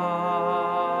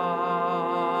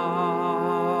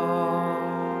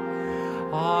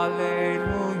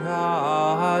 Alleluia.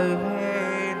 Alleluia.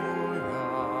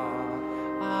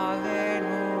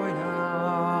 Alleluia.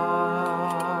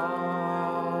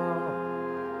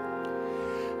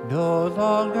 No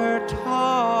longer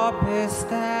Thomas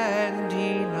then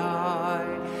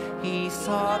denied. He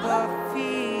saw the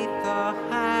feet, the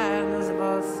hands,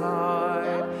 the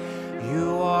side.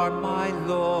 You are my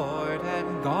Lord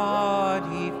and God,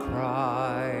 he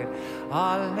cried.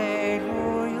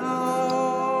 Alleluia.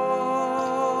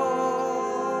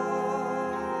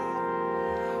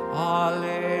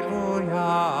 Alleluia.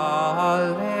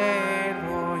 Alleluia.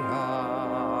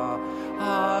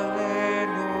 Alleluia.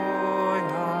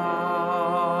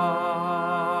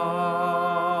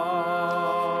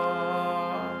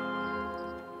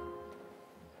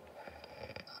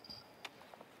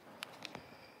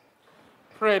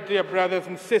 Pray, dear brothers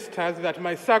and sisters, that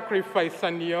my sacrifice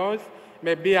and yours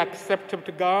may be acceptable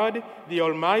to God, the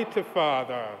Almighty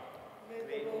Father. May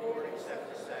the Lord accept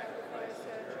the sacrifice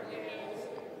at your hands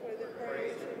for the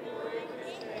praise and glory of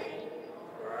his name,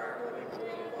 for our good and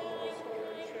good of all his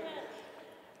holy church.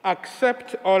 Accept,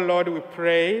 O Lord, we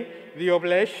pray, the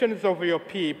oblations of your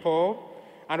people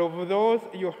and of those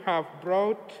you have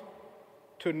brought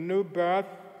to new birth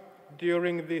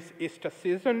during this Easter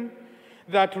season,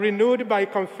 that renewed by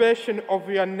confession of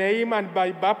your name and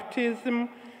by baptism,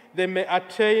 they may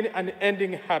attain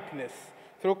unending happiness.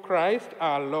 Through Christ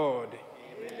our Lord.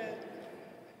 Amen.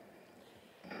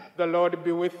 The Lord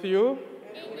be with you.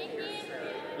 And with your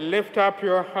spirit. Lift up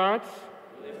your hearts.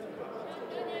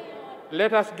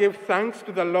 Let us give thanks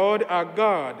to the Lord our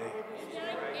God.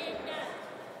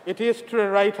 It is true,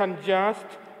 right, and just,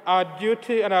 our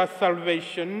duty and our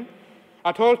salvation,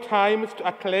 at all times to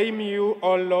acclaim you,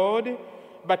 O Lord,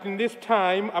 but in this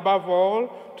time, above all,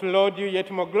 to laud you yet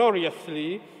more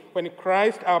gloriously, when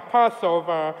Christ our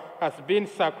Passover has been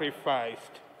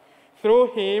sacrificed.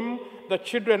 Through him, the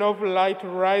children of light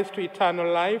rise to eternal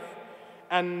life,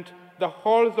 and the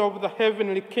halls of the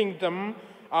heavenly kingdom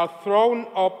are thrown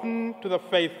open to the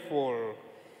faithful.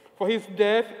 For his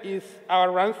death is our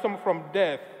ransom from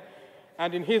death,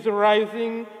 and in his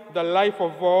rising, the life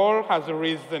of all has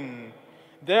risen.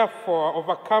 Therefore,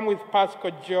 overcome with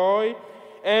paschal joy,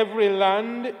 every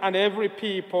land and every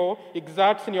people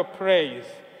exalts in your praise,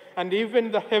 and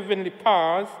even the heavenly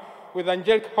powers with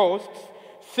angelic hosts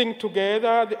sing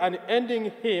together the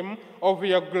unending hymn of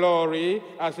your glory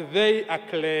as they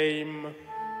acclaim.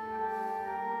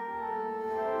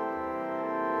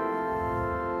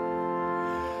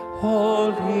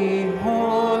 Holy,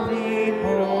 holy,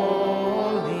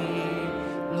 holy,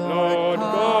 Lord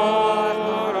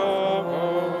God of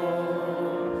all.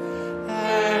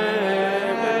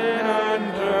 Heaven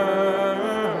and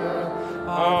earth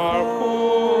are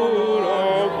full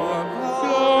of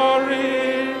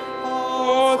glory.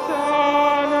 Hosanna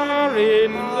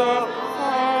in the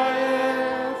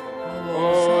highest.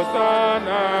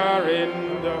 Hosanna in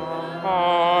the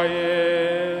highest.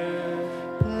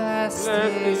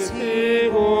 Blessed is he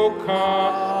who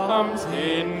comes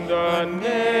in the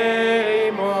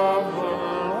name of the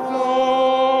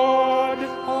Lord.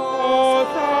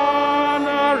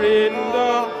 Hosanna in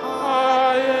the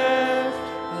highest.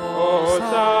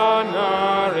 Hosanna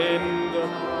in the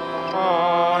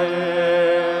highest.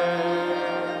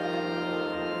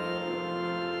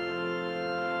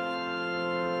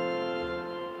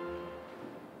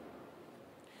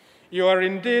 You are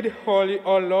indeed holy,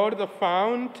 O Lord, the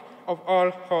fount of all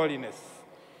holiness.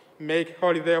 Make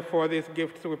holy, therefore, these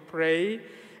gifts, we pray,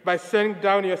 by sending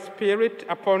down your Spirit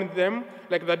upon them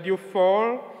like the dew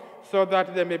fall, so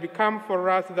that they may become for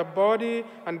us the body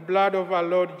and blood of our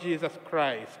Lord Jesus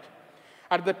Christ.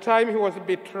 At the time he was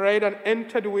betrayed and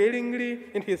entered willingly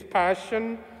in his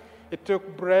passion, he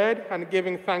took bread and,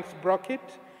 giving thanks, broke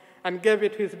it and gave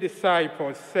it to his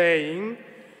disciples, saying,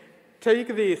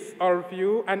 "Take this, all of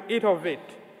you, and eat of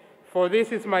it, for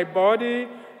this is my body,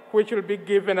 which will be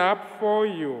given up for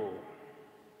you."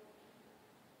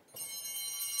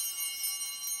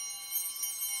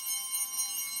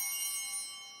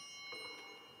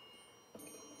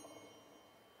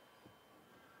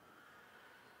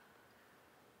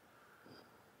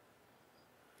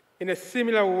 In a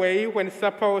similar way, when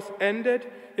supper was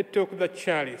ended, he took the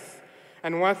chalice,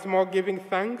 and once more giving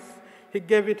thanks, he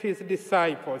gave it to his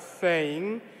disciples,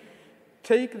 saying,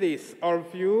 "Take this, all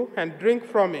of you, and drink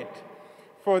from it,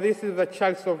 for this is the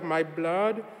chalice of my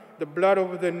blood, the blood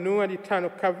of the new and eternal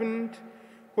covenant,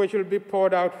 which will be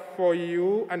poured out for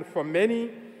you and for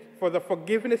many for the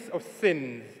forgiveness of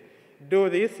sins. Do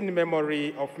this in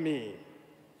memory of me."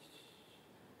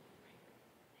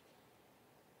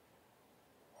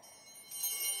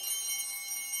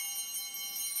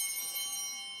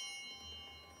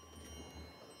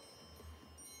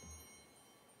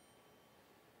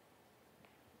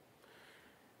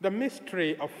 The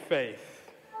mystery of faith.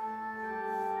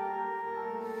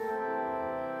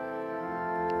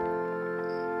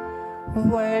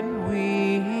 When we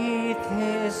eat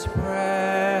this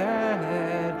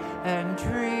bread and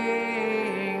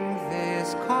drink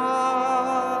this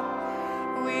cup,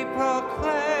 we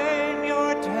proclaim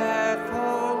your death,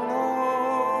 O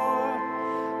Lord,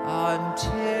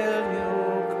 until you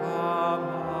come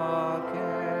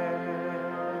again.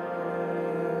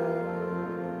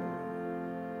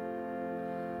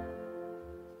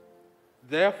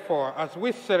 Therefore, as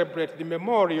we celebrate the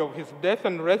memory of his death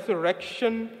and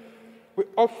resurrection, we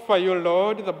offer you,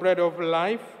 Lord, the bread of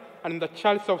life and the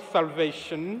chalice of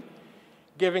salvation,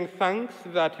 giving thanks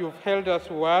that you've held us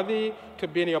worthy to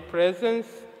be in your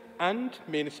presence and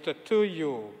minister to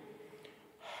you.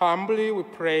 Humbly we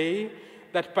pray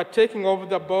that partaking of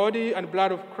the body and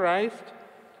blood of Christ,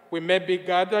 we may be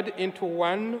gathered into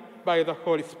one by the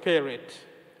Holy Spirit.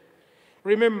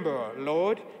 Remember,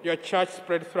 Lord, your church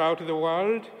spread throughout the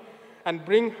world, and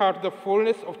bring her to the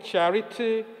fullness of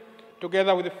charity,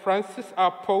 together with Francis, our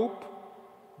Pope,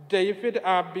 David,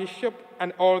 our Bishop,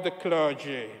 and all the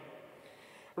clergy.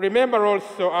 Remember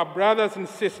also our brothers and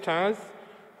sisters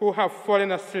who have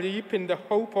fallen asleep in the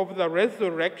hope of the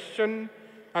resurrection,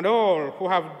 and all who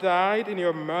have died in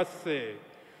your mercy.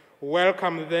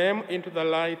 Welcome them into the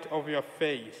light of your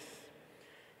face.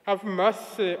 Have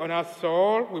mercy on us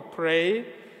all, we pray,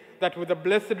 that with the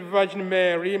Blessed Virgin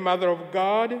Mary, Mother of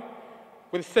God,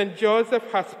 with Saint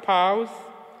Joseph, her spouse,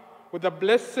 with the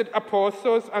blessed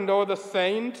apostles and all the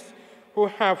saints who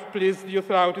have pleased you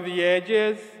throughout the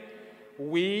ages,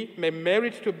 we may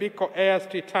merit to be co-heirs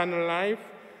to eternal life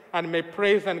and may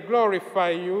praise and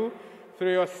glorify you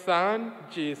through your Son,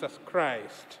 Jesus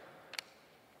Christ.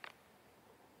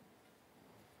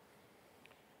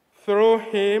 Through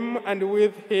him and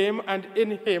with him and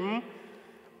in him,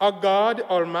 O God,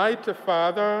 Almighty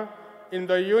Father, in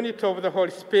the unity of the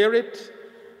Holy Spirit,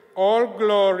 all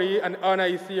glory and honor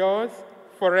is yours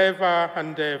forever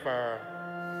and ever.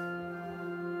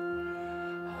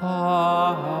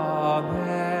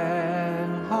 Amen.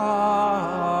 Amen.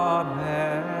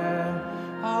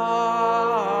 Amen.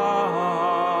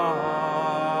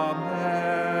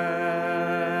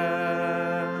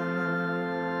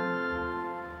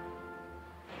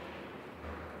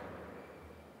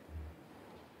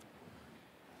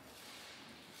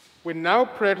 We now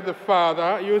pray to the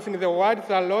Father using the words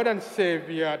our Lord and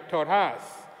Savior taught us.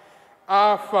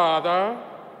 Our Father,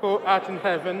 who art in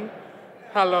heaven,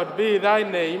 hallowed be thy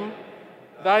name.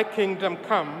 Thy kingdom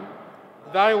come,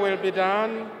 thy will be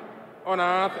done on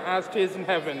earth as it is in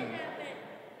heaven.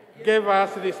 Give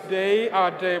us this day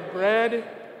our daily bread,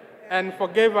 and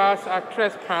forgive us our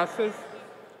trespasses,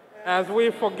 as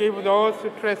we forgive those who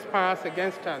trespass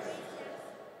against us.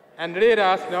 And lead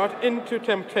us not into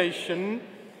temptation,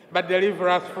 but deliver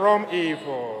us from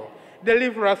evil.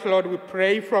 Deliver us, Lord, we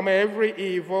pray, from every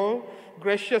evil.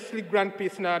 Graciously grant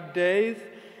peace in our days,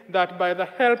 that by the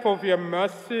help of your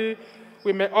mercy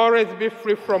we may always be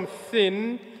free from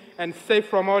sin and safe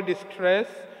from all distress,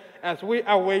 as we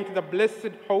await the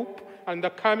blessed hope and the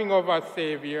coming of our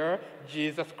Savior,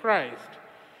 Jesus Christ.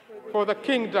 For the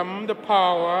kingdom, the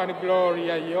power, and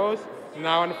glory are yours,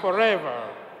 now and forever.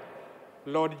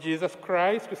 Lord Jesus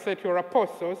Christ, who said to your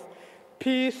apostles,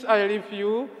 "Peace I leave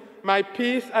you, my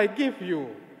peace I give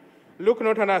you. Look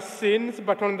not on our sins,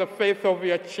 but on the faith of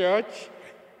your church,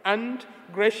 and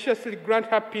graciously grant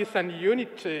her peace and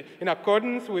unity in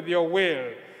accordance with your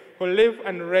will, who live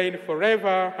and reign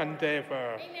forever and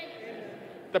ever." Amen.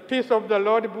 The peace of the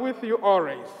Lord be with you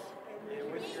always.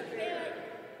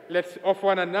 Let's offer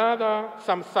one another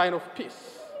some sign of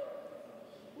peace.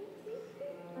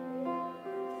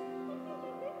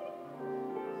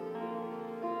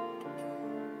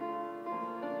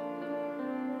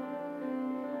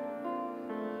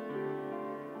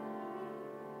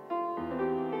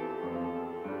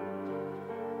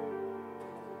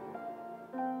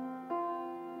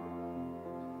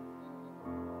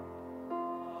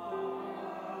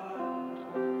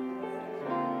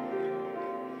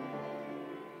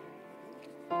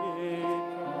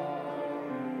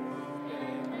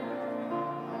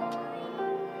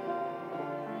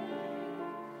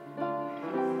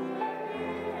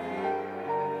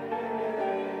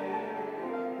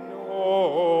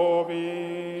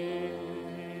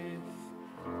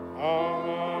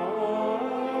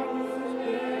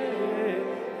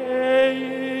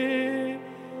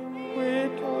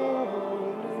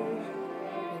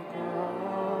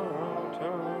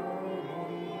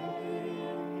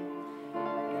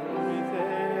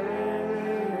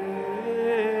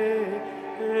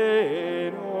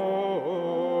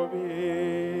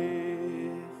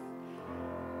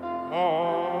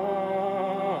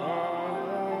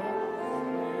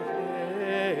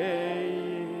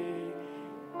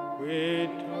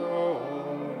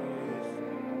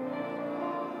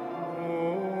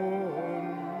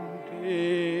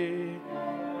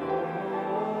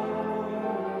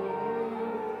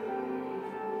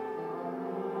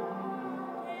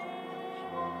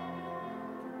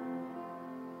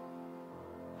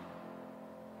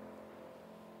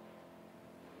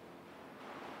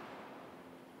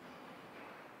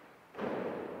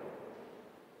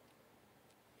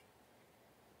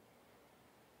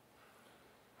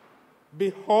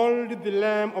 Behold the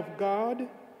Lamb of God.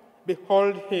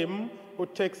 Behold him who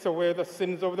takes away the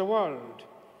sins of the world.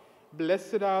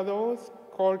 Blessed are those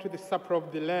called to the supper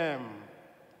of the Lamb.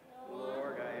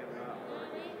 Lord, I am not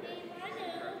worthy that you should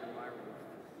enter under my roof,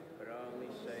 but only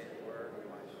say the word, and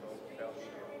my soul shall be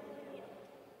healed.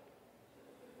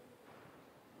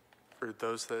 For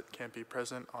those that can't be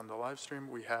present on the live stream,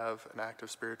 we have an act of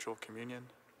spiritual communion.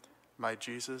 My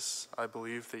Jesus, I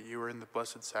believe that you are in the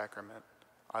Blessed Sacrament.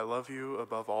 I love you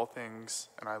above all things,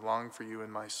 and I long for you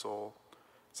in my soul.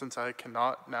 Since I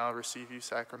cannot now receive you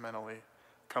sacramentally,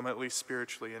 come at least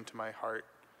spiritually into my heart,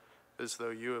 as though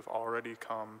you have already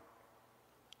come.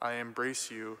 I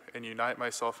embrace you and unite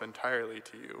myself entirely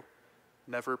to you.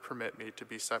 Never permit me to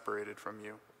be separated from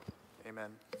you.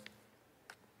 Amen.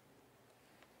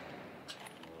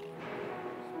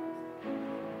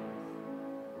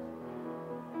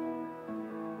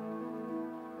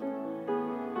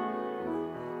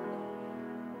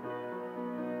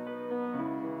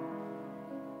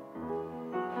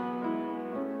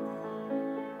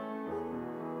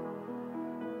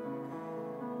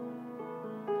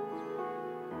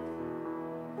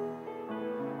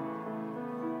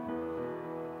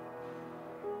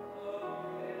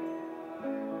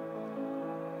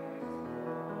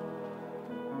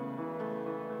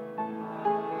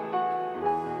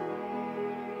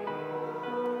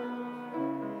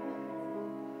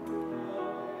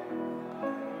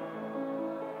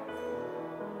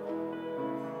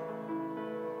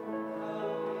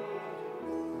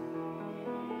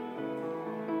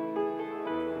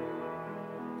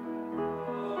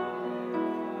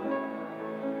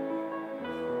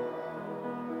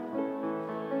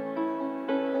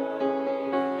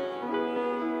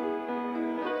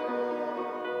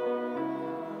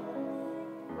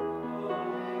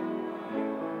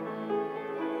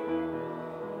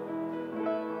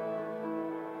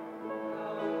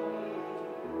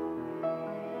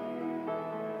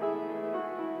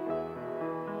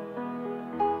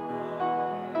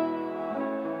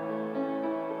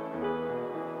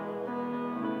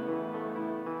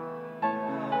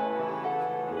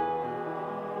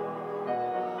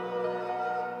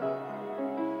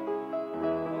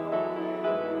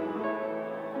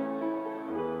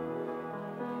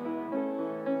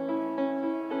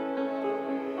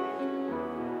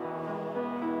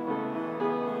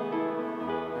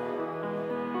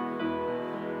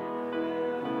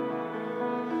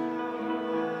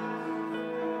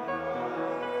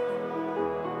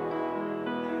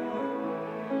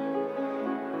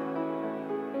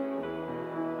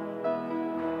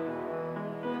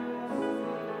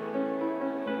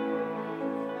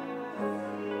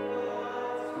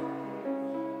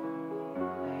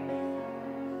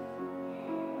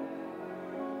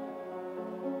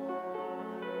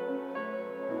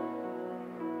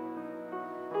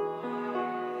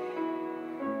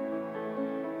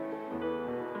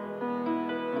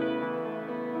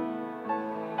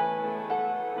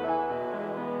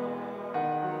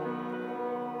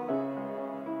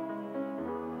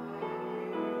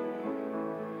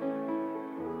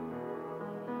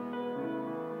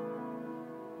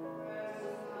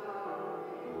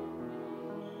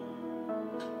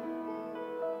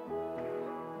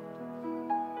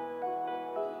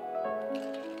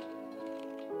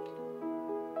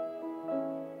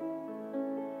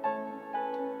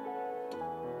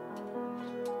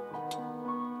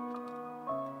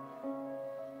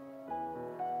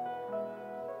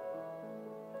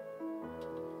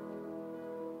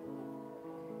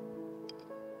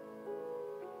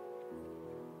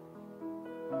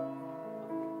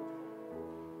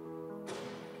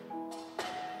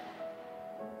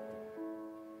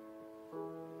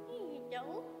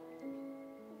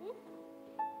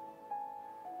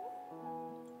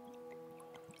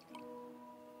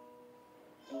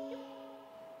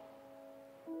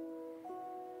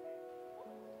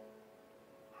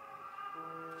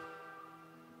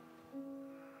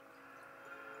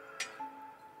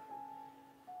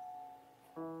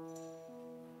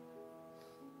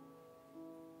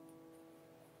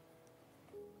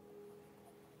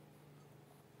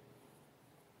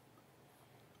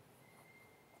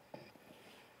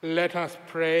 Let us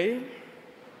pray.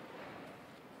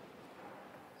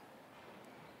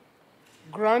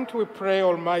 Grant, we pray,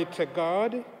 Almighty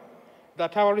God,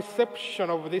 that our reception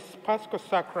of this Paschal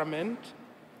Sacrament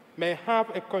may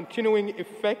have a continuing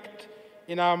effect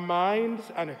in our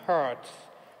minds and hearts.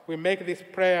 We make this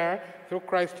prayer through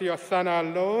Christ your Son, our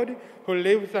Lord, who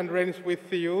lives and reigns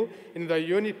with you in the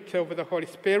unity of the Holy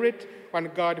Spirit,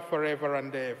 one God forever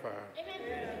and ever.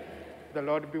 Amen. The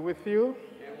Lord be with you.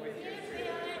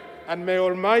 And may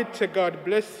Almighty God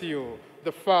bless you,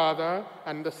 the Father,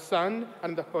 and the Son,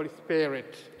 and the Holy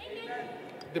Spirit. Amen.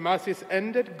 The Mass is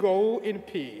ended. Go in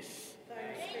peace.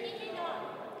 Thanks be to God.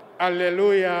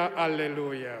 Alleluia,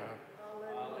 alleluia.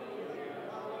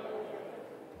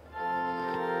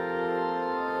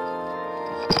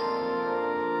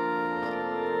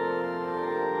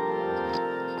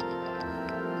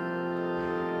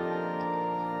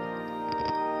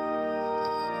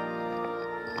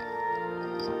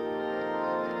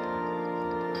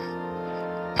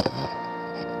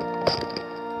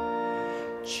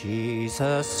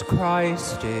 Jesus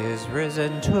Christ is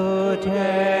risen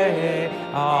today.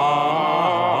 Alleluia.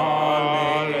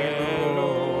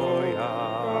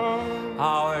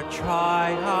 Our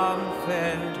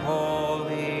triumphant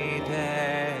holy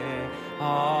day.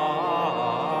 Alleluia.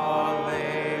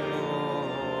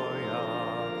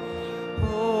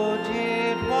 Who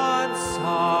did once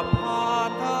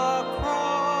upon the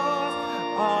cross.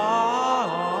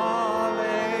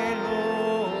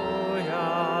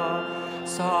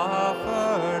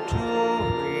 Suffer to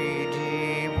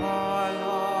redeem our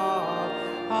love.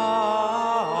 Alleluia.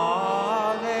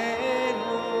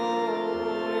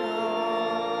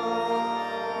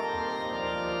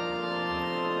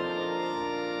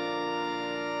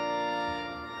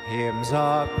 Hymns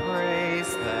of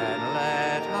praise, then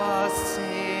let us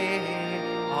sing.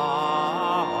 Alleluia.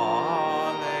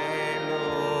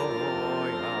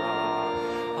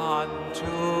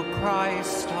 Unto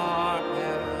Christ our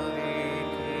heavenly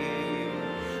King.